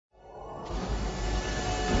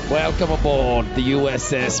Welcome aboard the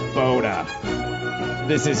USS Boda.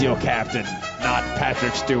 This is your captain, not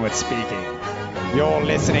Patrick Stewart speaking. You're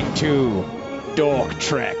listening to Dork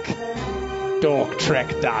Trek.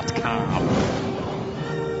 DorkTrek.com.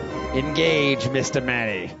 Engage, Mr.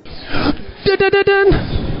 Manny. Dun-dun-dun-dun.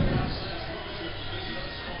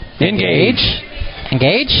 Engage.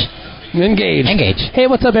 Engage. Engage. Engage. Hey,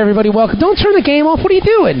 what's up, everybody? Welcome. Don't turn the game off. What are you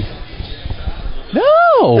doing? No.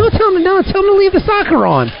 No, tell him to leave the soccer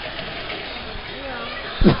on.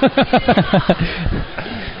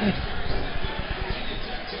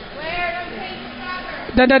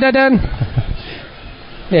 Dun dun dun dun.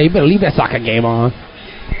 Yeah, you better leave that soccer game on.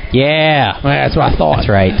 Yeah. Well, that's what I thought. That's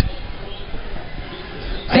right.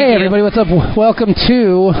 Hey, everybody, what's up? Welcome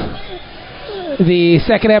to the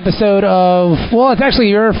second episode of... Well, it's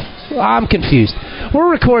actually I'm confused. We're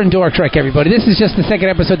recording Dork Trek, everybody. This is just the second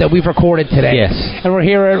episode that we've recorded today. Yes. And we're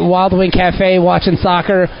here at Wild Wing Cafe watching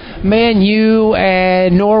soccer. Man U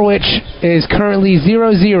and Norwich is currently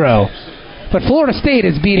 0-0. But Florida State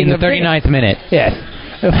is beating... In the 39th minute. Yes.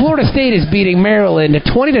 Florida State is beating Maryland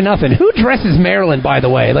 20-0. Who dresses Maryland, by the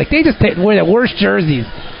way? Like, they just wear the worst jerseys.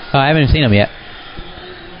 I haven't seen them yet.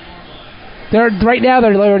 Right now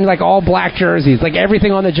they're wearing like all black jerseys, like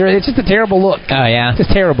everything on the jersey. It's just a terrible look. Oh yeah, it's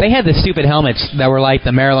just terrible. They had the stupid helmets that were like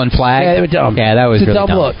the Maryland flag. Yeah, they were dumb. Yeah, that was it's really a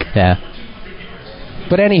dumb look. Yeah.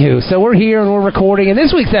 But anywho, so we're here and we're recording, and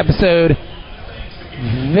this week's episode,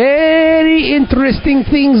 very interesting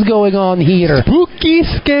things going on here. Spooky,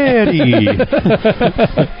 scary.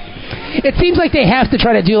 It seems like they have to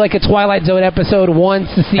try to do like a Twilight Zone episode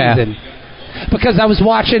once a season. Yeah. Because I was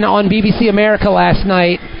watching on BBC America last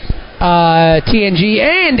night. TNG,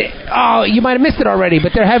 and you might have missed it already,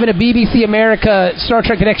 but they're having a BBC America Star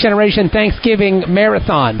Trek The Next Generation Thanksgiving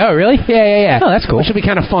marathon. Oh, really? Yeah. Oh, that's cool. Which should be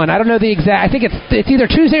kind of fun. I don't know the exact... I think it's either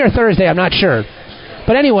Tuesday or Thursday. I'm not sure.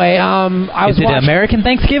 But anyway, Is it American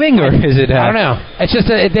Thanksgiving, or is it... I don't know. It's just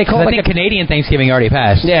they call it like Canadian Thanksgiving already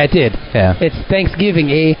passed. Yeah, it did. Yeah. It's Thanksgiving,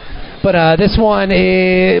 But this one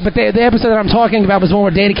is... But the episode that I'm talking about was one where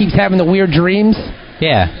Data keeps having the weird dreams.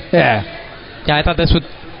 Yeah. I thought this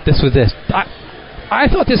was this. I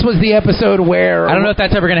thought this was the episode where... I don't know if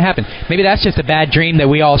that's ever going to happen. Maybe that's just a bad dream that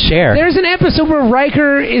we all share. There's an episode where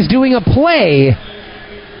Riker is doing a play,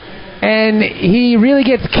 and he really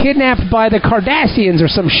gets kidnapped by the Cardassians or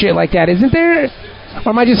some shit like that, isn't there? Or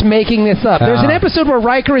am I just making this up? There's an episode where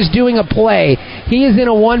Riker is doing a play. He is in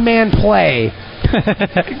a one-man play.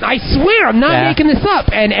 I swear, I'm not making this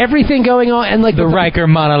up. And everything going on, and like the Riker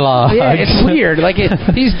monologue. Yeah, it's weird. Like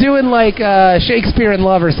he's doing like Shakespeare in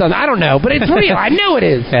Love or something. I don't know, but it's real. I know it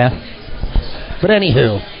is. Yeah. But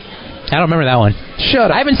anywho, I don't remember that one.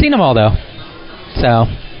 Shut up. I haven't seen them all though, so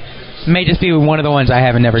it may just be one of the ones I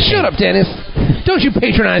haven't never seen. Shut up, Dennis. Don't you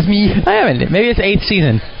patronize me. I haven't. Maybe it's 8th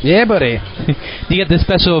season. Yeah, buddy. You get the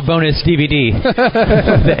special bonus DVD with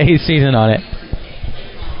the 8th season on it.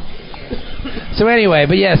 So anyway,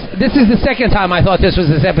 but yes, this is the second time I thought this was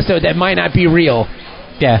this episode that might not be real.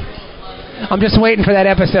 Yeah. I'm just waiting for that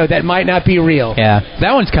episode that might not be real. Yeah.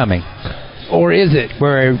 That one's coming. Or is it?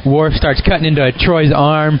 Where Worf starts cutting into Troy's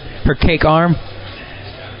arm, her cake arm.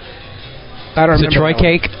 I don't remember. It's a Troy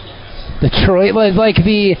cake. The Troy, like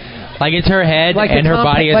the... Like it's her head like and her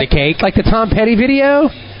body is a cake. Like the Tom Petty video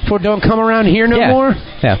for Don't Come Around Here No More?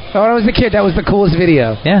 Yeah. When I was a kid, that was the coolest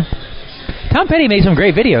video. Yeah. Tom Petty made some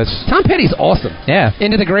great videos. Tom Petty's awesome. Yeah.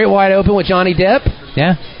 Into the Great Wide Open with Johnny Depp.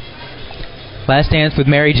 Yeah. Last Dance with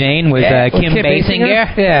Mary Jane with Kim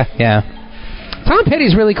Basinger. Yeah. Tom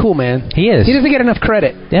Petty's really cool, man. He is. He doesn't get enough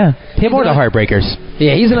credit. Yeah. Him or the Heartbreakers.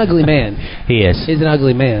 Yeah, he's an ugly man. He is. He's an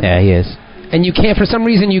ugly man. Yeah, he is. And you can't, for some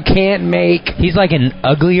reason, you can't make... He's like an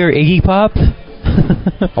uglier Iggy Pop.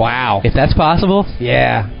 Wow. If that's possible.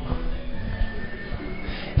 Yeah.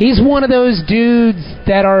 He's one of those dudes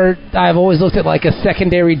that I've always looked at like a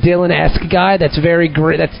secondary Dylan-esque guy that's very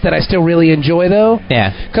great, that I still really enjoy, though.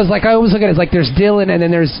 Yeah. Because like I always look at it as like there's Dylan and then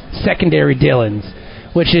there's secondary Dylans,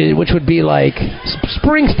 which would be like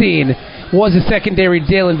Springsteen was a secondary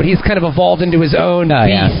Dylan, but he's kind of evolved into his own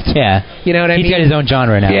beast. Yeah. You know what I mean? He's got his own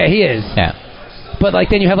genre now. Yeah, he is. Yeah. But like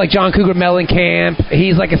then you have like John Cougar Mellencamp.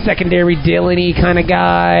 He's like a secondary Dylan-y kind of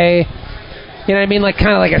guy. You know what I mean? Like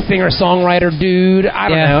kind of like a singer-songwriter dude. I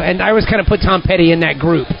don't know. And I always kind of put Tom Petty in that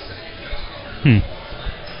group.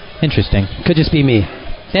 Interesting. Could just be me.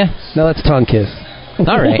 Yeah. No, that's tongue kiss.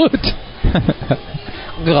 All right. What?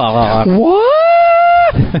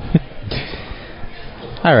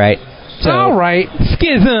 All right. So, all right.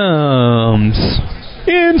 Schisms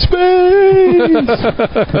in space.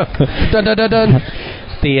 Dun dun dun dun.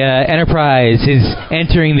 the Enterprise is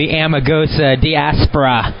entering the Amagosa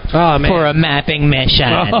diaspora for a mapping mission.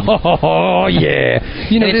 Oh yeah,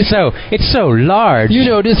 you know it's so large. You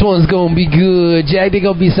know this one's gonna be good, Jack. There's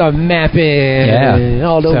gonna be some mapping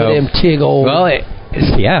all over them tiggles. Well,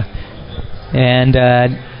 yeah, and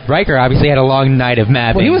Riker obviously had a long night of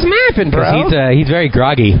mapping. Well, he was mapping, bro. He's very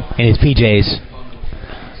groggy in his PJs.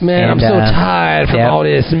 Man, I'm so tired from all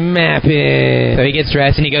this mapping. So he gets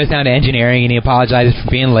dressed and he goes down to engineering and he apologizes for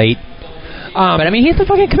being late. But I mean, he's the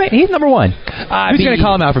fucking he's number one. Who's going to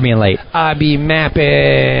call him out for being late? I be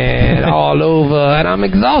mapping all over, and I'm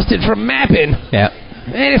exhausted from mapping. Yeah.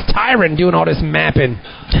 Man, it's tiring doing all this mapping.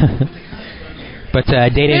 But Data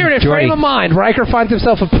There, in a frame of mind, Riker finds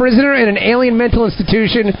himself a prisoner in an alien mental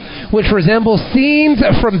institution which resembles scenes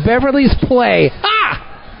from Beverly's play.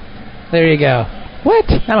 Ah! There you go. What?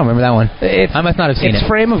 I don't remember that one. I must not have seen it. It's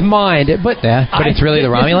frame of mind, but it's really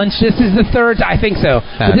the Romulans? This is the third. I think so.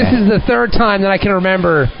 Okay. But this is the third time that I can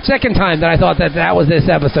remember. Second time that I thought that was this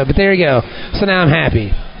episode. But there you go. So now I'm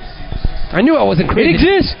happy. I knew I wasn't crazy.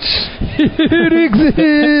 It exists. It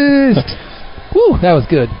exists. Woo, that was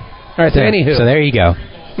good. All right. So anywho. So there you go.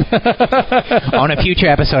 On a future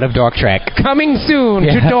episode of Dork Trek. Coming soon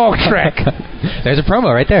to Dork Trek. There's a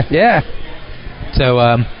promo right there. Yeah. So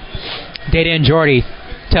Data and Geordi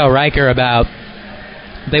tell Riker about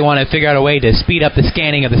they want to figure out a way to speed up the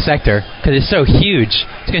scanning of the sector because it's so huge.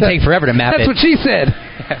 It's going to take forever to map it. That's what she said.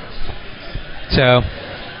 So,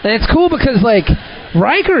 and it's cool because like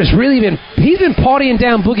Riker's really been partying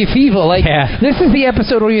down Boogie Fever. Like this is the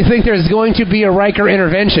episode where you think there's going to be a Riker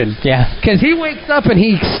intervention. Yeah, because he wakes up and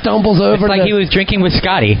he stumbles over. It's like he was drinking with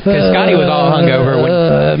Scotty because Scotty was all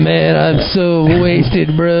hungover. Man, I'm so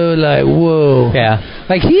wasted, bro. Like whoa. Yeah,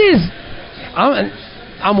 like he is.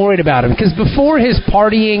 I'm worried about him because before his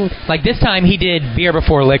partying, like this time he did beer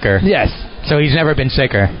before liquor. Yes. So he's never been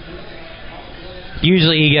sicker.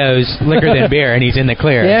 Usually he goes liquor than beer and he's in the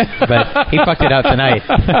clear. Yeah. But he fucked it up tonight.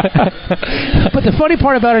 But the funny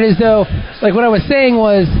part about it is though, like what I was saying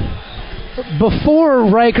was,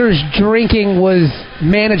 before Riker's drinking was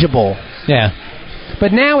manageable. Yeah.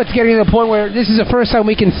 But now it's getting to the point where this is the first time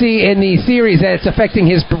we can see in the series that it's affecting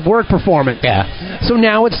his work performance. Yeah. So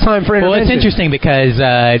now it's time for intervention. Well, it's interesting because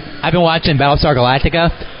I've been watching Battlestar Galactica.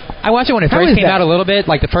 I watched it when it first came out a little bit,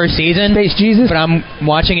 like the first season. Space Jesus? But I'm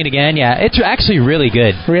watching it again. Yeah, it's actually really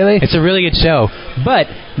good. Really? It's a really good show. But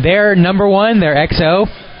their number one, their XO,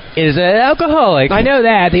 is an alcoholic. I know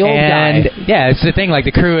that, the old guy. Yeah, it's the thing, like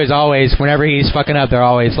the crew is always, whenever he's fucking up, they're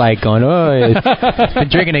always like going, oh, he's been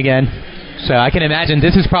drinking again. So I can imagine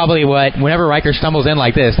this is probably what, whenever Riker stumbles in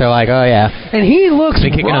like this, they're like, oh yeah. And he looks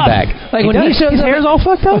kicking him back. Like when he shows his up, hair's all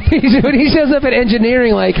fucked up. When he shows up at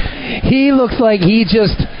engineering, like he looks like he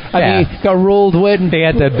just, I mean, got rolled wet and they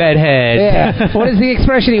had the bed head. Yeah. What is the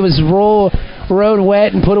expression? He was rode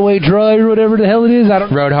wet and put away dry, or whatever the hell it is. I don't.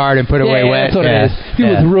 Rode hard and put away wet. That's what it is. He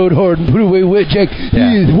was rode hard and put away wet, Jack.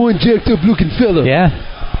 He is one jacked up looking fella. Yeah.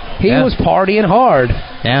 He was partying hard.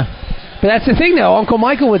 Yeah. But that's the thing, though. Uncle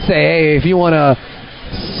Michael would say, hey, if you want to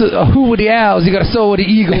who with the owls, you got to soar with the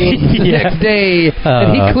eagle the next day.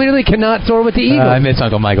 And he clearly cannot soar with the eagle. I miss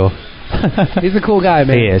Uncle Michael. He's a cool guy,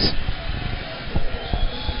 man. He is.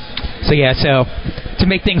 So yeah, to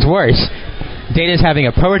make things worse, Data's having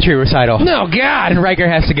a poetry recital. No, God! And Riker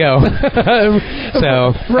has to go.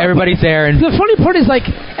 So everybody's there. And the funny part is, like,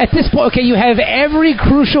 at this point, okay, you have every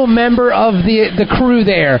crucial member of the crew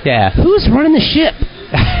there. Yeah. Who's running the ship?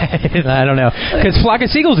 I don't know. Because Flock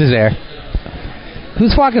of Seagulls is there.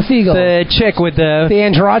 Who's Flock of Seagulls? The chick with the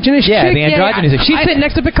androgynous chick? Yeah, the androgynous chick. She's sitting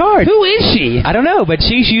next to Picard. Who is she? I don't know, but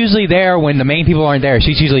she's usually there when the main people aren't there.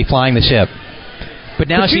 She's usually flying the ship.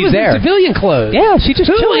 But now she's there. In civilian clothes. Yeah, she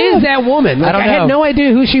just Who is that woman? Like, I don't know. I had no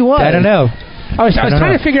idea who she was. I don't know. I was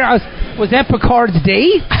trying to figure out, was that Picard's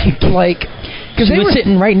date? Like, because they were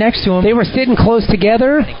sitting right next to him. They were sitting close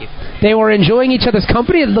together. Thank you. They were enjoying each other's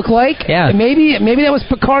company, it looked like. Yeah. Maybe that was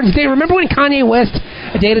Picard's date. Remember when Kanye West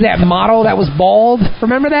dated that model that was bald?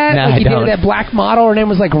 Remember that? No, like he I don't. dated that black model. Her name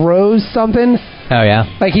was like Rose something. Oh,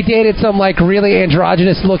 yeah. Like he dated some like really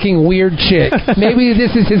androgynous looking weird chick. Maybe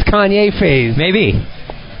this is his Kanye phase. Maybe.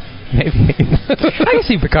 I can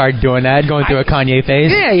see Picard doing that, going through a Kanye phase.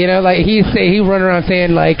 Yeah, you know, like he run around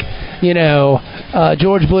saying like, you know,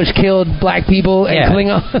 George Bush killed black people and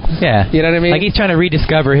Klingons. Yeah. You know what I mean? Like he's trying to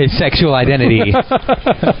rediscover his sexual identity.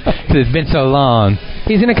 It's been so long.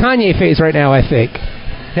 He's in a Kanye phase right now, I think.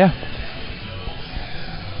 Yeah.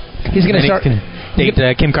 He's going to start... Date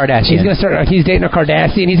Kim Kardashian. He's going to start. He's dating a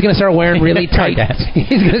Kardashian. He's going to start wearing really tight.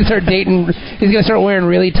 He's going to start dating. He's going to start wearing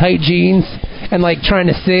really tight jeans and like trying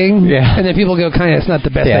to sing. Yeah. And then people go, kind of, it's not the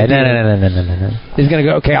best Yeah, idea. no. He's gonna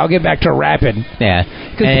go, okay, I'll get back to rapping. Yeah,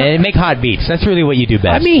 and make hot beats. That's really what you do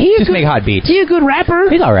best. I mean, he's just make hot beats. He's a good rapper.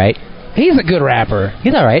 He's all right. He's a good rapper.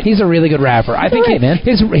 He's all right. He's a really good rapper. I think all right, man.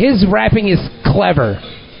 his rapping is clever.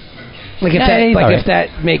 Like if he's if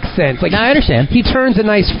that makes sense. Like No, I understand. He turns a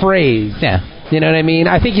nice phrase. Yeah. You know what I mean?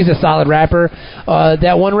 I think he's a solid rapper.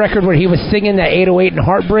 That one record where he was singing that 808 and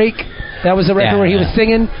Heartbreak, that was the record where he was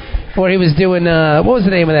singing, where he was doing, what was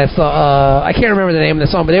the name of that song? I can't remember the name of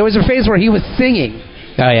the song, but there was a phase where he was singing.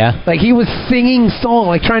 Oh, yeah? Like, he was singing song,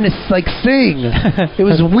 like trying to, like, sing. It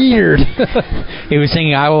was weird. He was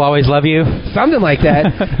singing I Will Always Love You? Something like that.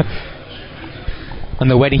 On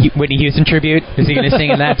the Whitney Houston tribute? Is he going to sing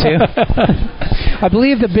in that, too? I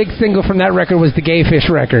believe the big single from that record was the Gay Fish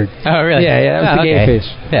record. Oh, really? Yeah, that was the Gay Fish.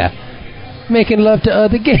 Yeah. Making love to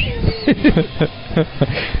other gay.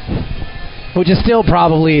 Which is still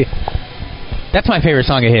probably... That's my favorite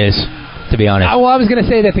song of his, to be honest. Well, I was going to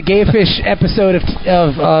say that the Gay Fish episode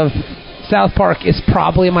of South Park is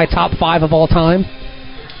probably in my top 5 of all time.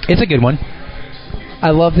 It's a good one. I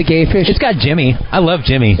love the Gay Fish. It's got Jimmy. I love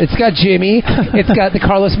Jimmy. It's got Jimmy. It's got the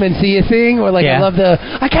Carlos Mencia thing, or like I love the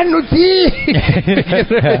I cannot see.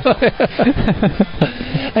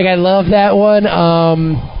 Like I love that one.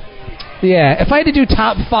 Yeah, if I had to do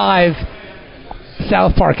top 5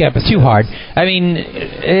 South Park episodes, too hard. I mean,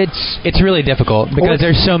 it's really difficult because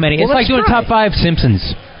there's so many. It's like doing top 5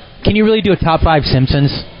 Simpsons. Can you really do a top 5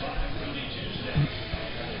 Simpsons?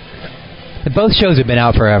 Both shows have been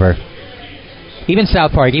out forever. Even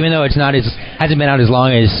South Park, even though hasn't been out as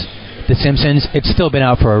long as The Simpsons, it's still been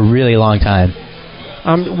out for a really long time.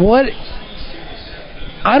 I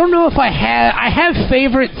don't know if I have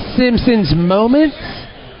favorite Simpsons moments,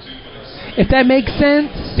 if that makes sense.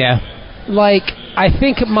 Yeah. Like, I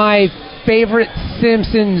think my favorite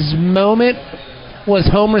Simpsons moment was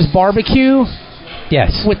Homer's barbecue.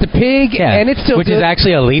 Yes. With the pig, and it's still which good. Is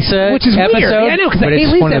actually a Lisa which is episode. Weird. Yeah, I know, because I hate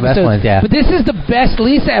Lisa episodes. But this is the best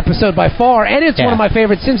Lisa episode by far, and it's one of my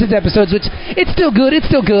favorite Simpsons episodes, which it's still good.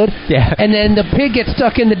 Yeah. And then the pig gets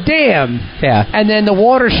stuck in the dam. Yeah. And then the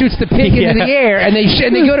water shoots the pig into the air, and they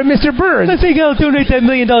go to Mr. Burns. I think I'll donate $10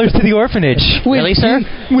 million to the orphanage. Really, sir?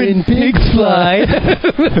 When pigs fly.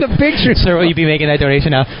 With the picture. Sir, will you be making that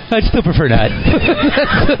donation now? I'd still prefer not.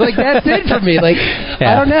 That's it for me. Like,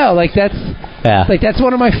 I don't know. Like, that's... Yeah. Like, that's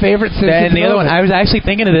one of my favorite Simpsons And the other one, I was actually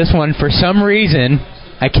thinking of this one for some reason.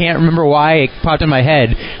 I can't remember why it popped in my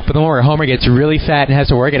head, but the one where Homer gets really fat and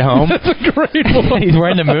has to work at home. That's a great one. He's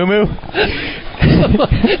wearing the muumuu.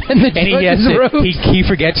 and he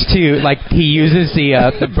forgets to, like, he uses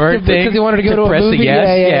the bird thing because he wanted to go to press a movie. the yes.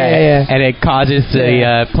 Yeah. And it causes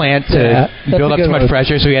the plant to build up too much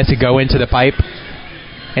pressure, so he has to go into the pipe.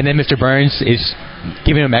 And then Mr. Burns is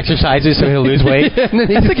giving him exercises so he'll lose weight.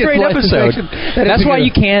 That's a great episode. That's why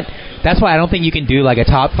you can't. That's why I don't think you can do like a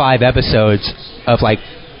top 5 episodes of like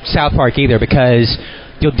South Park either, because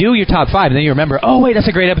you'll do your top 5 and then you remember, oh wait, that's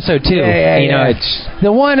a great episode too. It's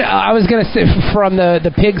the one I was gonna say from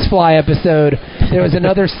the Pigs Fly episode. There was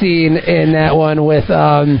another scene in that one with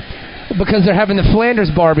because they're having the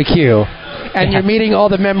Flanders barbecue. And you're meeting all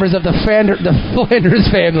the members of the Flanders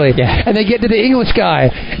family. Yeah. And they get to the English guy,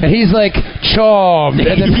 and he's like, charmed.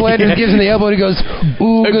 And then Flanders gives him the elbow, and he goes,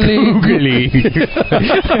 oogly.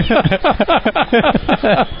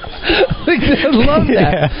 I love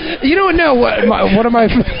that. Yeah. You don't know what one of my...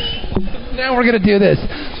 Now we're going to do this.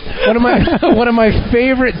 One of my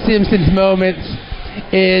favorite Simpsons moments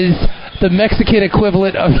is... the Mexican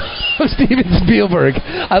equivalent of Steven Spielberg.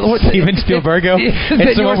 Steven Spielbergo?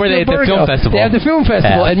 It's the one where they have the film festival. They have the film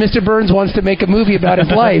festival, and Mr. Burns wants to make a movie about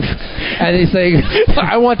his life. And he's saying,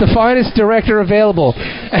 I want the finest director available.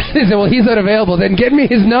 And he said, well, he's not available. Then get me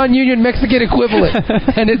his non-union Mexican equivalent.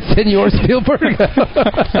 And it's Senor Spielberg.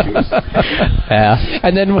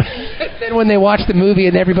 And then when they watch the movie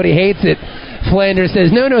and everybody hates it, Flanders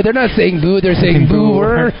says, no, they're not saying boo, they're saying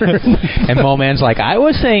boo-er. And Mole Man's like, I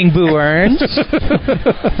was saying boo-erns.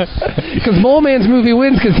 Because Mole Man's movie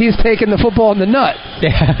wins because he's taking the football in the nut.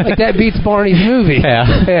 Yeah. Like, that beats Barney's movie.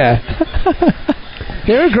 Yeah.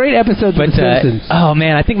 They're a great episode of The Simpsons. Oh,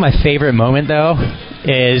 man, I think my favorite moment, though,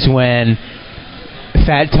 is when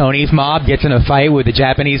Fat Tony's mob gets in a fight with the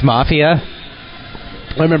Japanese mafia.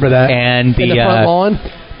 I remember that. And in the front lawn?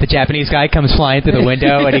 The Japanese guy comes flying through the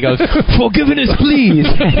window and he goes, forgiveness, please.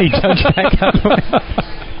 And he jumps back out the window.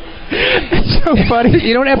 It's so funny.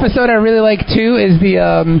 You know what episode I really like too is the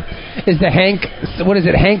Hank, what is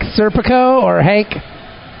it, Hank Serpico or Hank?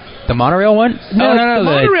 The monorail one? No, the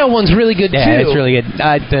monorail one's really good, too. Yeah, it's really good.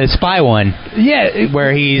 The spy one. Yeah.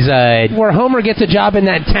 Where he's... where Homer gets a job in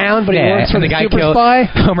that town, but he works for the super spy.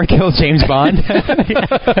 Homer kills James Bond.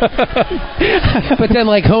 But then,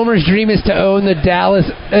 like, Homer's dream is to own the Dallas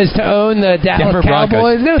Denver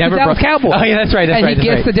Cowboys. Broncos. No, Denver the Dallas Cowboys. Oh, yeah, that's right. And he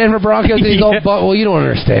gets the Denver Broncos, and he's all, well, you don't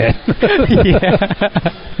understand.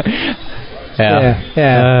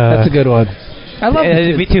 Yeah. That's a good one. I love it.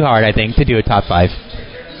 It'd be too hard, I think, to do a top 5.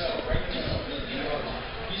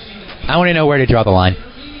 I want to know where to draw the line.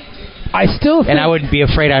 I still think... And I would be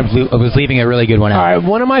afraid I was leaving a really good one out. All right,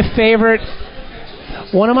 one of my favorite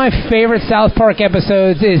South Park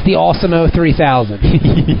episodes is the Awesome-O 3000.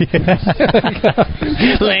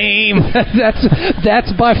 Lame.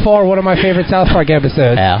 That's by far one of my favorite South Park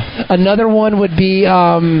episodes. Yeah. Another one would be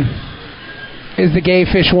is the Gay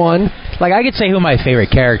Fish one. Like, I could say who my favorite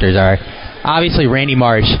characters are. Obviously, Randy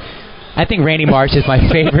Marsh. I think Randy Marsh is my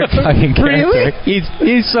favorite fucking character. Really?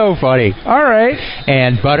 He's so funny. All right.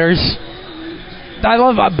 And Butters. I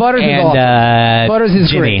love Butters. And is awesome. Butters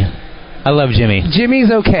is Jimmy. Great. I love Jimmy.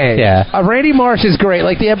 Jimmy's okay. Yeah. Randy Marsh is great.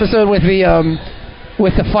 Like the episode with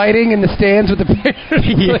the fighting in the stands with the players.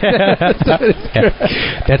 Yeah.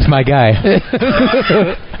 That's my guy.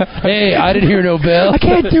 Hey, I didn't hear no bell. I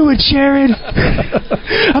can't do it, Sharon.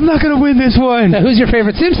 I'm not going to win this one. Now, who's your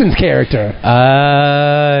favorite Simpsons character?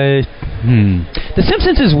 The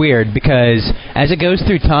Simpsons is weird because as it goes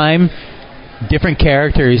through time, different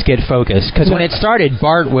characters get focused. Because when it started,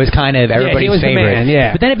 Bart was kind of everybody's favorite. The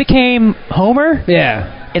man, But then it became Homer.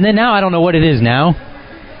 Yeah. And then now I don't know what it is now.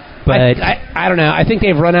 But I don't know. I think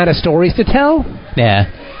they've run out of stories to tell. Yeah.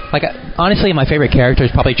 Like, honestly, my favorite character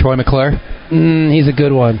is probably Troy McClure. He's a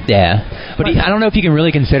good one. Yeah. But I don't know if you can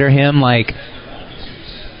really consider him like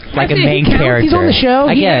a main character. He's on the show.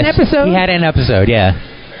 I guess. Had an episode. He had an episode, yeah.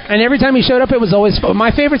 And every time he showed up, it was always...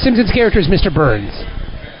 My favorite Simpsons character is Mr. Burns.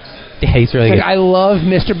 Yeah, he's really good. I love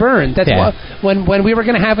Mr. Burns. That's why when we were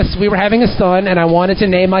going to have we were having a son, and I wanted to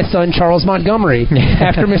name my son Charles Montgomery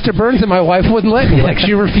after Mr. Burns, and my wife wouldn't let me. Like,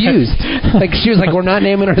 she refused. Like, she was like, "We're not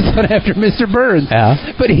naming our son after Mr. Burns."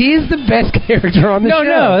 Yeah. But he's the best character on the show.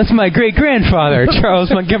 No, that's my great grandfather, Charles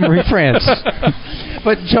Montgomery France.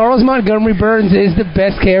 But Charles Montgomery Burns is the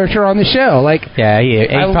best character on the show. Like, yeah, he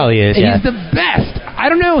probably is. Yeah. He's the best. I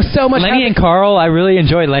don't know so much. Lenny and Carl, I really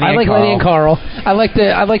enjoyed Lenny and Carl. I like Lenny and Carl. I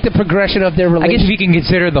like the progression of their relationship. I guess if you can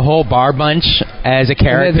consider the whole Bar Bunch as a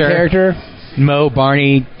character. Moe,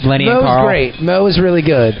 Barney, Lenny, and Carl. Moe's great. Moe is really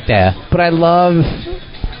good. Yeah. But I love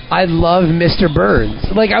Mr. Burns.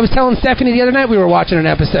 Like, I was telling Stephanie the other night, we were watching an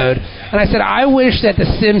episode, and I said, I wish that The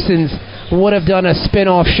Simpsons would have done a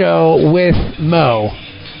spin-off show with Moe.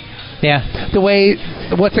 Yeah. The way,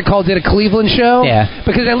 what's it called, did a Cleveland show? Yeah.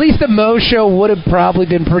 Because at least the Moe show would have probably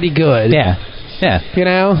been pretty good. Yeah. Yeah. You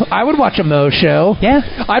know? I would watch a Moe show. Yeah.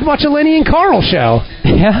 I'd watch a Lenny and Carl show.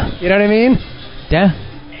 Yeah. You know what I mean? Yeah.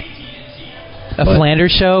 A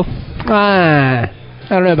Flanders show? I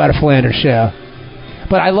don't know about a Flanders show.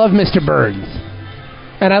 But I love Mr. Burns.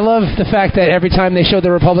 And I love the fact that every time they show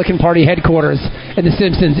the Republican Party headquarters in The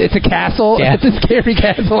Simpsons, it's a castle. Yeah. It's a scary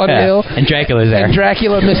castle on the hill. And Dracula's there. And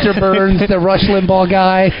Dracula, Mr. Burns, the Rush Limbaugh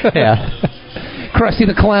guy. Yeah. Krusty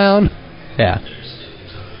the Clown. Yeah.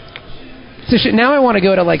 So now I want to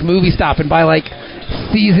go to, like, Movie Stop and buy, like,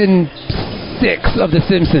 season 6 of The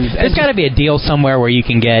Simpsons. There's got to be a deal somewhere where you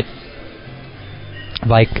can get,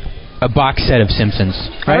 like, a box set of Simpsons.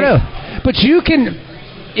 Right? I don't know. But you can...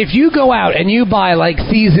 If you go out and you buy, like,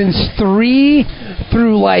 seasons 3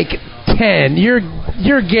 through, like, 10, you're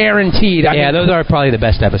guaranteed. I mean, those are probably the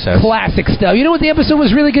best episodes. Classic stuff. You know what the episode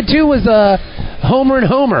was really good, too? Was Homer and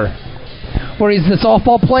Homer, where he's the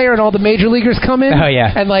softball player and all the major leaguers come in. Oh,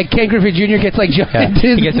 yeah. And, like, Ken Griffey Jr. gets, like, giant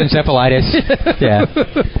He gets encephalitis. Yeah.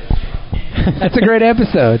 That's a great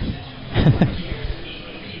episode.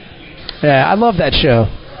 Yeah, I love that show.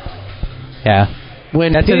 Yeah.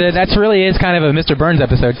 That's really is kind of a Mr. Burns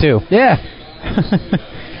episode, too. Yeah.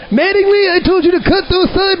 Mattingly, I told you to cut those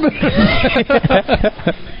sideburns.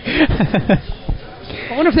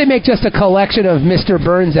 I wonder if they make just a collection of Mr.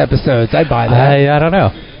 Burns episodes. I'd buy that. I don't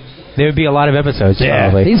know. There would be a lot of episodes,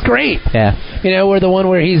 probably. He's great. Yeah. You know, where the one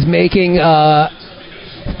where he's making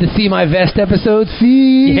the See My Vest episode.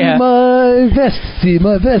 See my vest, see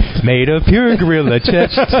my vest. Made of pure gorilla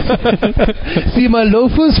chest. See my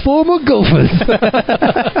loafers, former gophers.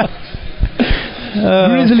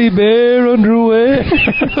 Grizzly bear underwear.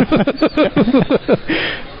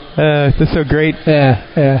 That's so great.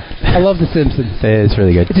 Yeah. I love The Simpsons. It's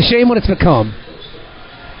really good. It's a shame what it's become.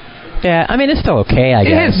 Yeah, I mean, it's still okay, I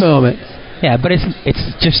guess. It has moments. Yeah, but it's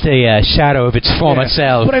just a shadow of its former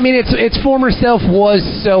self. But I mean, its former self was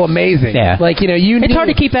so amazing. Yeah. Like, you know, it's hard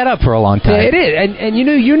to keep that up for a long time. Yeah, it is. And you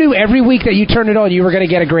knew every week that you turned it on, you were going to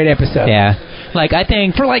get a great episode. Yeah. Like, I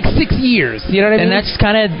think... For like 6 years. You know what I mean? And that's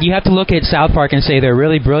kind of... You have to look at South Park and say they're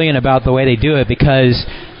really brilliant about the way they do it, because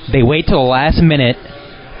they wait till the last minute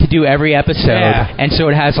to do every episode, and so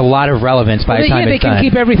it has a lot of relevance by the time it's done. They can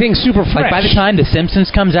keep everything super fresh. Like, by the time The Simpsons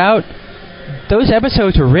comes out, those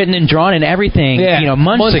episodes were written and drawn and everything,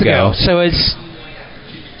 months ago. So it's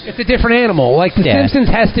a different animal. Like, The Simpsons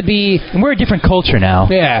has to be... And we're a different culture now.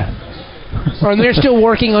 Yeah. Or they're still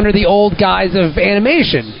working under the old guise of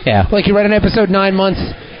animation. Yeah. Like, you write an episode 9 months,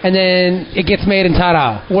 and then it gets made in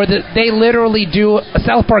ta-da. Or they literally do a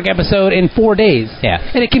South Park episode in 4 days. Yeah.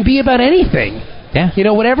 And it can be about anything. Yeah. You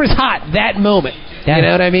know, whatever's hot that moment. Yeah. You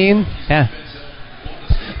know what I mean? Yeah.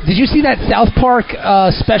 Did you see that South Park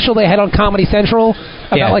special they had on Comedy Central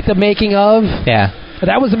about like the making of? Yeah.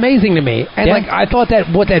 That was amazing to me. And like, I thought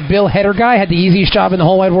that Bill Hader guy had the easiest job in the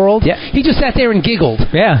whole wide world. Yeah. He just sat there and giggled.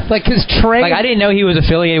 Yeah. Like, his Trey... Like, I didn't know he was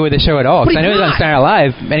affiliated with the show at all, because I knew he was on Saturday Night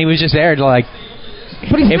Live, and he was just there to, like...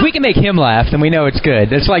 If we can make him laugh, then we know it's good.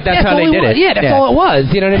 That's how they did it. Yeah, that's all it was.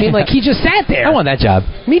 You know what I mean? Like, he just sat there. I want that job.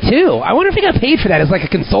 Me too. I wonder if he got paid for that as like a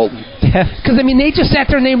consultant. Yeah. Because, I mean, they just sat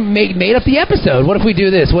there and they made up the episode. What if we do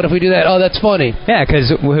this? What if we do that? Oh, that's funny. Yeah, because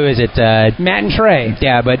who is it? Matt and Trey.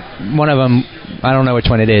 Yeah, but one of them, I don't know which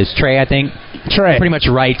one it is. Trey, I think. Trey. Pretty much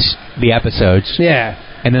writes the episodes. Yeah.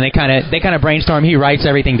 And then they kind of brainstorm. He writes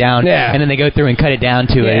everything down, and then they go through and cut it down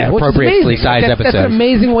to an appropriately sized episode. That's an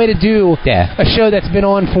amazing way to do a show that's been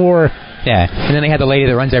on for... Yeah, and then they had the lady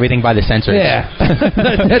that runs everything by the censors. Yeah.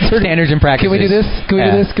 That's her standards and practices. Can we do this? Can we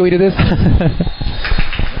do this? Can we do this?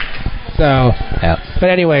 So,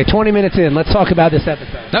 but anyway, 20 minutes in, let's talk about this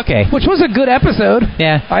episode. Okay. Which was a good episode.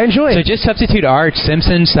 Yeah. I enjoyed it. So just substitute art,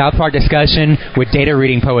 Simpsons, South Park discussion with Data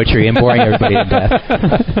reading poetry and boring everybody to death.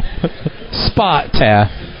 Spot. Yeah.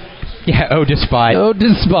 Yeah, Ode to Spot. Ode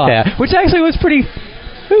to Spot. Yeah, which actually was pretty...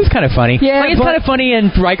 It was kind of funny. Yeah, like, it's kind of funny,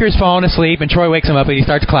 and Riker's falling asleep, and Troy wakes him up, and he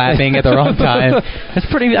starts clapping at the wrong time. It's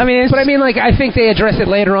pretty... I mean, like, I think they address it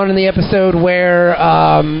later on in the episode where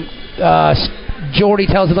Geordi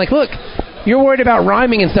tells him, like, look, you're worried about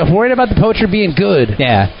rhyming and stuff. Worried about the poetry being good.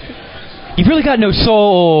 Yeah. You've really got no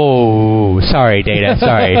soul. Sorry, Data.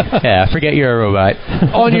 Sorry. Yeah, forget you're a robot.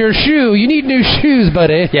 On your shoe. You need new shoes,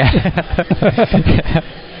 buddy. Yeah.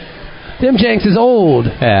 Tim Jenks is old.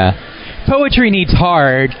 Yeah. Poetry needs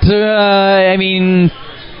heart. I mean,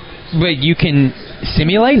 but you can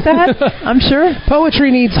simulate that, I'm sure.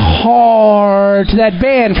 Poetry needs heart. That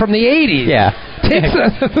band from the 80s. Yeah.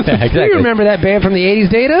 Exactly. You remember that band from the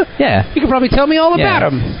 80s, Data? Yeah. You could probably tell me all about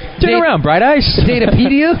them. Turn around, Bright Eyes.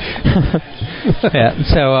 Datapedia?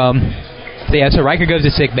 Yeah, so Riker goes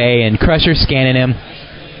to sick bay, and Crusher's scanning him,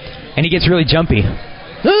 and he gets really jumpy.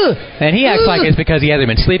 And he acts like it's because he hasn't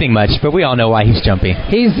been sleeping much, but we all know why he's jumpy.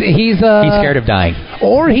 He's scared of dying.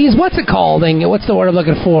 Or he's, what's it called? What's the word I'm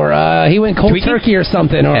looking for? He went cold turkey or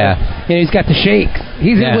something. Or, he's got the shakes.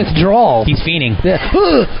 He's in withdrawal. He's fiending. Yeah.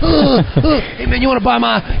 Hey man, you want to buy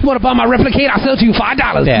my replicator? I'll sell it to you $5.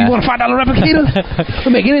 Yeah. You want a $5 replicator?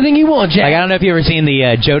 I'll make anything you want, Jack. Like, I don't know if you ever seen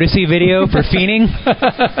the Jodeci video for fiending.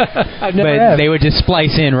 I've never have. They would just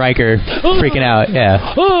splice in Riker freaking out.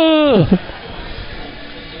 Yeah.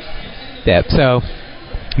 Yeah, so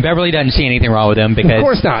Beverly doesn't see anything wrong with him because of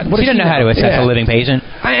course not. She doesn't know how to assess a living patient.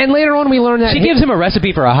 And later on we learn that she gives him a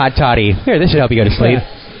recipe for a hot toddy. Here, this should help you go to sleep.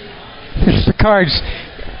 Yeah. Picard's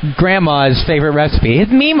grandma's favorite recipe.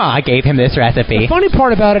 His Mima gave him this recipe. The funny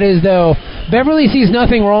part about it is, though, Beverly sees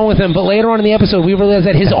nothing wrong with him, but later on in the episode we realize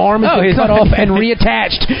that his arm has been cut off and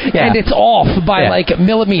reattached, and it's off by like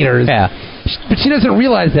millimeters. Yeah. But she doesn't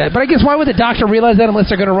realize that. But I guess why would the doctor realize that unless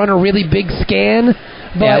they're going to run a really big scan?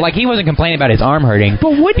 But, yeah, like he wasn't complaining about his arm hurting.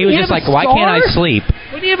 But wouldn't he was just like, why can't I sleep?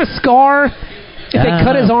 Wouldn't he have a scar if they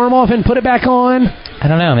cut his arm off and put it back on? I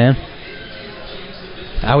don't know, man.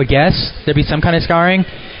 I would guess there'd be some kind of scarring.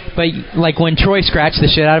 But like when Troy scratched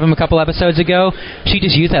the shit out of him a couple episodes ago, she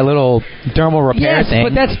just used that little dermal repair thing.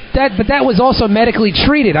 But that was also medically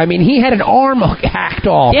treated. I mean, he had an arm hacked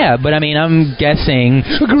off. Yeah, but I mean, I'm guessing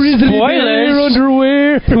spoilers.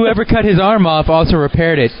 Underwear. Whoever cut his arm off also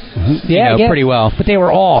repaired it. Pretty well. But they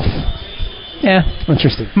were off. Yeah,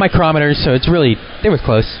 interesting. Micrometers, so it's really they were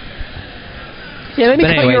close. Yeah, let me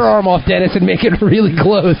cut your arm off, Dennis, and make it really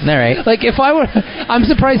close. All right. Like, if I were... I'm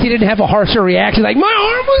surprised he didn't have a harsher reaction. Like, my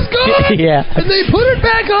arm was gone! Yeah. And they put it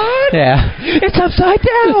back on? Yeah. It's upside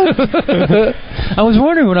down! I was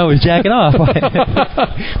wondering when I was jacking off.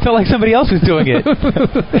 Felt like somebody else was doing it.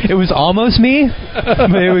 It was almost me,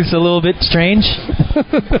 but it was a little bit strange.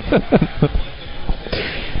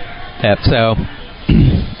 Yep, so...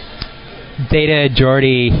 Data,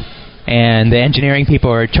 Geordi, and the engineering people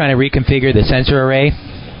are trying to reconfigure the sensor array,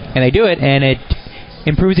 and they do it, and it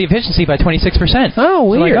improves the efficiency by 26%. Oh,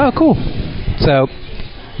 weird. So like, oh, cool. So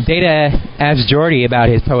Data asks Geordi about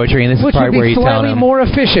his poetry, and this is the part where he's telling him... Which would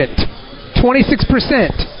be slightly more efficient.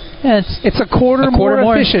 26%. Yeah, it's a quarter more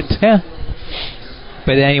efficient. Yeah.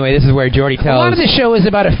 But anyway, this is where Geordi tells... A lot of the show is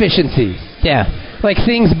about efficiency. Yeah. Like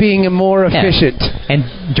things being more efficient. Yeah. And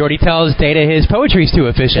Geordi tells Data his poetry's too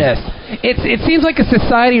efficient. Yes. It seems like a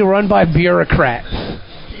society run by bureaucrats.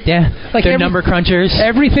 Yeah. Like they're number crunchers.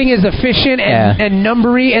 Everything is efficient and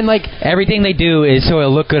numbery, and like everything they do is so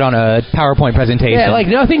it'll look good on a PowerPoint presentation. Yeah, like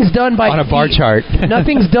nothing's done by on a bar chart.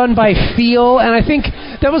 Nothing's done by feel, and I think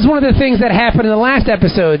that was one of the things that happened in the last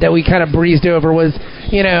episode that we kind of breezed over was,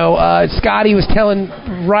 Scotty was telling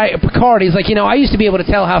Picard, he's like, I used to be able to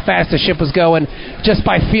tell how fast the ship was going just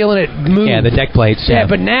by feeling it move. Yeah, the deck plates. Yeah,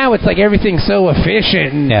 but now it's like everything's so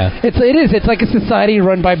efficient. And it's like a society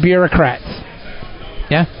run by bureaucrats.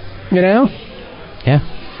 Yeah. Yeah.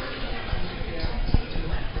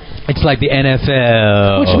 It's like the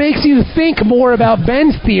NFL. Which makes you think more about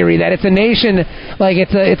Ben's theory that it's a nation, like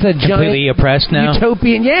it's a giant... Completely oppressed now?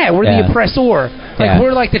 Utopian. Yeah, we're the oppressor. Like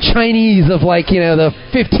we're like the Chinese of the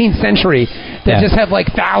 15th century that just have like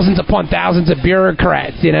thousands upon thousands of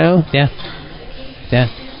bureaucrats, Yeah. Yeah.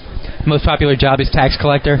 Most popular job is tax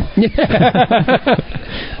collector.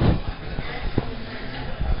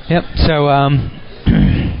 Yep. So,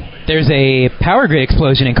 there's a power grid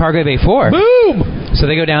explosion in Cargo Bay 4. Boom! So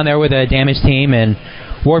they go down there with a damaged team, and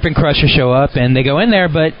Warp and Crusher show up, and they go in there,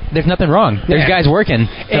 but there's nothing wrong. There's guys working.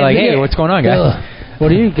 They're like, hey, what's going on, guys? What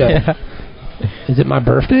do you got? Is it my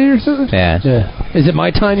birthday or something? Yeah. Is it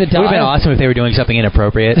my time to die? It would have been awesome if they were doing something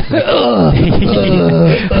inappropriate. Oh,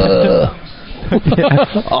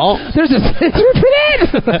 there's a sensor for that?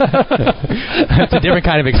 It's a different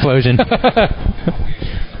kind of explosion.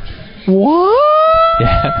 What?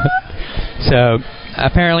 Yeah. So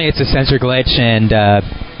apparently it's a sensor glitch, and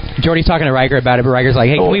Geordi's talking to Riker about it, but Riker's like,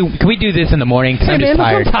 hey, can we do this in the morning? Because I'm just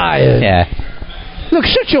tired. I'm tired. Yeah. Look,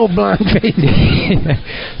 shut your blind face.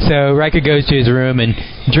 So Riker goes to his room and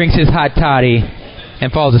drinks his hot toddy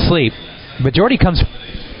and falls asleep. But Geordi comes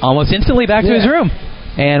almost instantly back to his room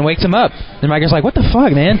and wakes him up. And Riker's like, what the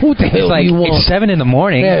fuck, man? What the hell do you want? It's 7 in the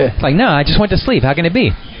morning. Yeah. It's like, no, I just went to sleep. How can it be?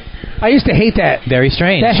 I used to hate that. Very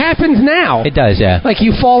strange. That happens now. It does, yeah. Like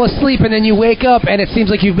you fall asleep and then you wake up and it seems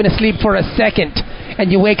like you've been asleep for a second. And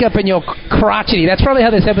you wake up and you're crotchety. That's probably how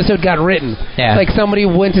this episode got written. Yeah. Like somebody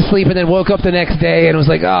went to sleep and then woke up the next day and was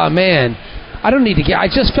like, oh, man, I don't need to get... I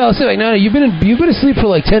just fell asleep. Like, no, you've been asleep for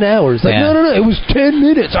like 10 hours. Like, no, it was 10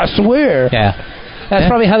 minutes, I swear. Yeah. That's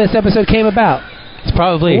probably how this episode came about. It's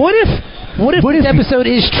probably... What if this episode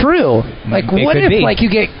is true? Like, what if like you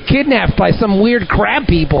get kidnapped by some weird crab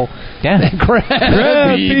people? Yeah.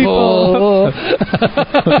 crab people.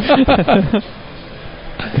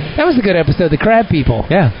 That was a good episode, the crab people.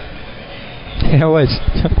 Yeah. It was.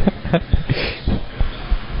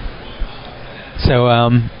 So,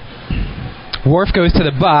 Worf goes to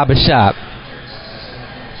the barber shop.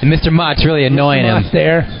 And Mr. Mott's really annoying him.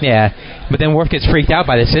 There. Yeah. But then Worf gets freaked out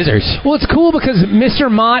by the scissors. Well, it's cool because Mr.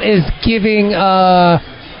 Mott is giving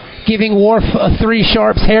Worf a 3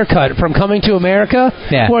 Sharps haircut from Coming to America.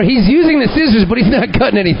 Yeah. Where he's using the scissors, but he's not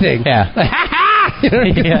cutting anything. Yeah. Like, ha ha!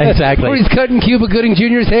 Yeah, exactly. Where he's cutting Cuba Gooding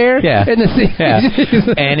Jr.'s hair. Yeah. In the scene. Yeah.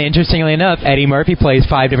 And interestingly enough, Eddie Murphy plays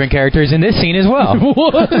 5 different characters in this scene as well.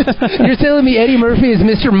 What? You're telling me Eddie Murphy is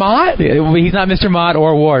Mr. Mott? He's not Mr. Mott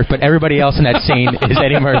or Worf, but everybody else in that scene is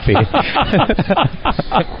Eddie Murphy.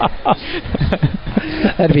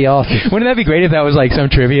 That'd be awesome. Wouldn't that be great if that was like some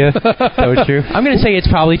trivia that was true? I'm going to say it's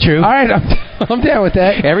probably true. All right, I'm down with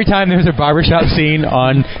that. Every time there's a barbershop scene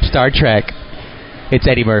on Star Trek, it's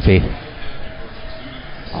Eddie Murphy.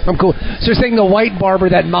 I'm cool. So you're saying the white barber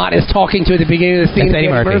that Mott is talking to at the beginning of the scene is Eddie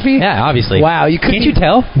Murphy? Yeah, obviously. Wow, can't you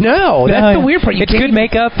tell? No, that's the weird part. It's good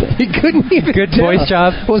makeup. You couldn't even good tell. voice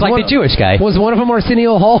job. Was like the Jewish guy. Was one of them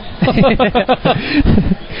Arsenio Hall?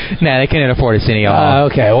 Nah, they couldn't afford Arsenio Hall.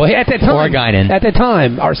 Okay. Well, at that time, or Guinan. At that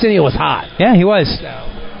time, Arsenio was hot. Yeah, he was.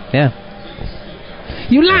 Yeah.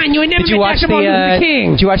 You lying? You ain't never met Dr. Martin Luther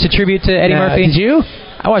King. Did you watch the tribute to Eddie Murphy? Did you?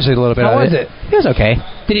 I watched it a little bit. How was it? It was okay.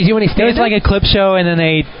 Did he do any stand-up? It was like a clip show, and then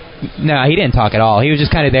they No, he didn't talk at all. He was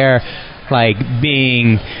just kind of there, like,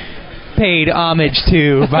 being paid homage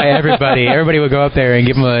to by everybody. Everybody would go up there and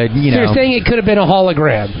give him a, So you're saying it could have been a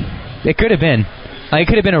hologram? It could have been. Like, it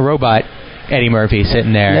could have been a robot Eddie Murphy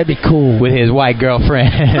sitting there. That'd be cool. With his white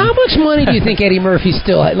girlfriend. How much money do you think Eddie Murphy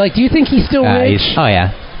still has? Like, do you think he's still rich? Oh,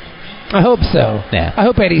 yeah. I hope so. Yeah. I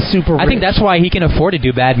hope Eddie's super rich. I think that's why he can afford to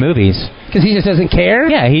do bad movies. Because he just doesn't care?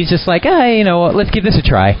 Yeah, he's just like, let's give this a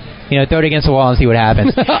try. Throw it against the wall and see what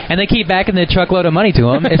happens. And they keep backing the truckload of money to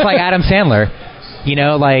him. It's like Adam Sandler.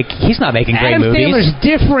 He's not making great movies. Adam Sandler's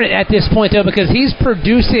different at this point, though, because he's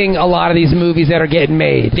producing a lot of these movies that are getting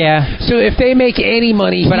made. Yeah. So if they make any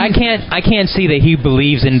money... But I can't see that he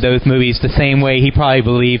believes in those movies the same way he probably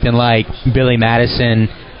believed in, like, Billy Madison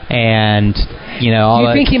and, all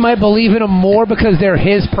that. Do you think he might believe in them more because they're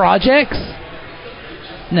his projects?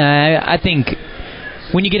 Nah, I think...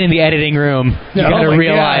 When you get in the editing room, you got to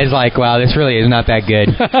realize, like, wow, this really is not that good.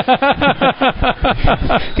 Because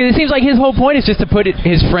it seems like his whole point is just to put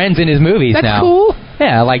his friends in his movies now. That's cool.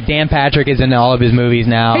 Yeah, like Dan Patrick is in all of his movies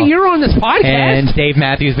now. Hey, you're on this podcast. And Dave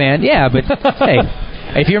Matthews Band. Yeah, but, hey,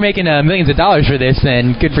 if you're making millions of dollars for this,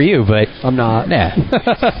 then good for you, but... I'm not. Yeah.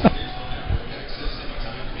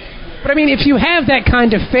 But, I mean, if you have that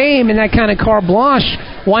kind of fame and that kind of carte blanche,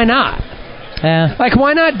 why not? Like,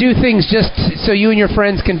 why not do things just so you and your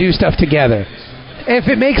friends can do stuff together? If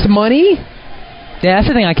it makes money... Yeah, that's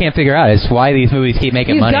the thing I can't figure out is why these movies keep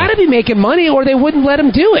making money. He's got to be making money or they wouldn't let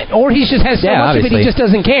him do it. Or he just has so much of it he just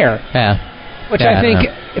doesn't care. Yeah. Which I think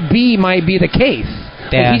B might be the case.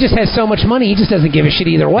 Yeah. Like he just has so much money, he just doesn't give a shit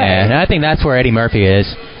either way. Yeah, and I think that's where Eddie Murphy is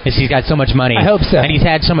he's got so much money. I hope so. And he's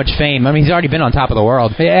had so much fame. I mean, he's already been on top of the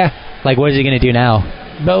world. Yeah. Like, what is he going to do now?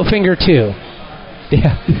 Bowfinger 2.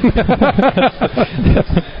 Yeah.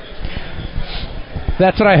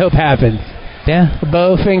 That's what I hope happens. Yeah.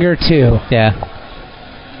 Bowfinger 2. Yeah.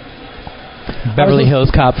 Beverly Hills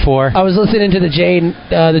Cop 4. I was listening to the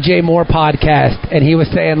Jay Moore podcast, and he was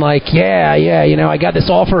saying, like, I got this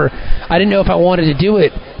offer. I didn't know if I wanted to do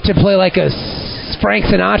it to play like a Frank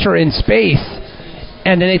Sinatra in space.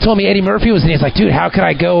 And then they told me Eddie Murphy was in it. He's like, dude, how could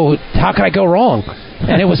I go wrong?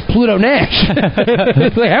 And it was Pluto Nash.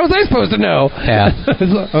 Like, how was I supposed to know? Yeah.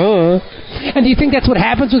 And do you think that's what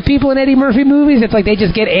happens with people in Eddie Murphy movies? It's like they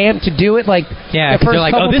just get amped to do it. Like, yeah, because they're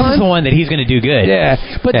like, this is the one that he's going to do good.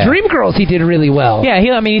 Yeah. But Dreamgirls, he did really well. Yeah, he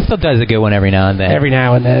still does a good one every now and then. Every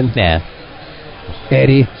now and then. Yeah.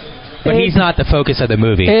 Eddie. But he's not the focus of the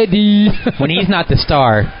movie. Eddie. When he's not the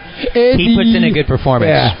star, he puts in a good performance.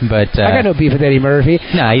 Yeah. But I got no beef with Eddie Murphy.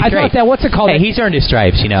 No, he's great. Thought that, what's it called? Hey, he's earned his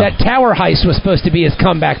stripes, That Tower Heist was supposed to be his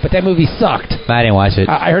comeback, but that movie sucked. I didn't watch it.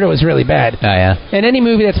 I heard it was really bad. Oh, yeah. And any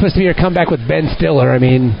movie that's supposed to be your comeback with Ben Stiller, I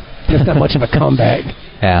mean, that's not much of a comeback.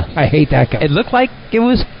 Yeah. I hate that guy. It looked like it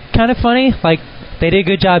was kind of funny. Like, they did a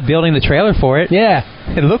good job building the trailer for it. Yeah.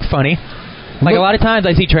 It looked funny. Like, a lot of times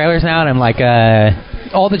I see trailers now, and I'm like,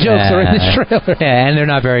 all the jokes are in this trailer. Yeah, and they're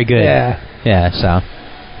not very good. Yeah. Yeah, so,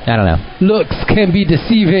 I don't know. Looks can be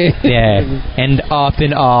deceiving. Yeah, and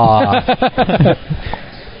often are.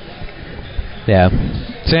 Yeah.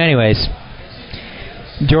 So anyways,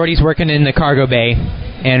 Geordie's working in the cargo bay,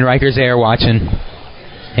 and Riker's there watching.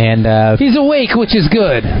 And he's awake, which is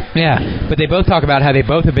good. Yeah, but they both talk about how they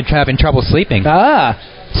both have been having trouble sleeping.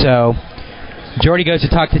 So Geordie goes to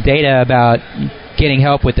talk to Data about getting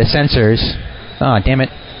help with the sensors. Oh, damn it.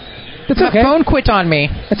 It's okay. My phone quit on me.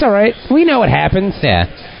 That's all right. We know what happens. Yeah.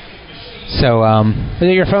 So,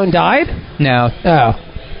 your phone died? No. Oh.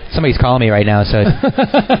 Somebody's calling me right now, so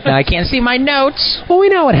now I can't see my notes. Well, we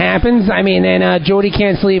know what happens. I mean, then Geordie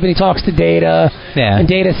can't sleep, and he talks to Data. Yeah. And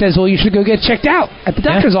Data says, well, you should go get checked out at the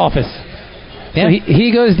doctor's office. Yeah. So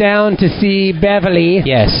he goes down to see Beverly.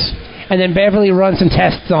 Yes. And then Beverly runs some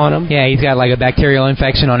tests on him. Yeah, he's got like a bacterial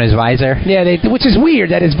infection on his visor. Yeah, which is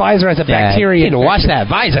weird that his visor has a bacteria infection. You need to wash that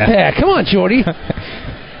visor. Yeah, come on, Geordie.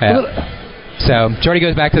 So Geordie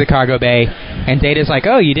goes back to the cargo bay, and Data's like,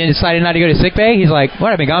 "Oh, you decided not to go to sick bay?" He's like,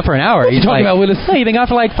 "What? I've been gone for an hour." What are you talking about, Willis? "Oh, you've been gone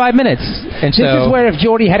for like 5 minutes." And this is where if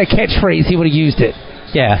Geordie had a catchphrase, he would have used it.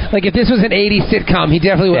 Yeah. Like if this was an 80s sitcom, he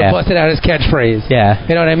definitely would have busted out his catchphrase. Yeah.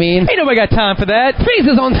 You know what I mean? Ain't nobody got time for that.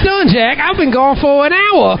 Faces on Stone Jack. I've been gone for an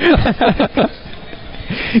hour.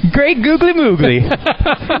 Great googly moogly.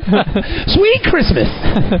 Sweet Christmas.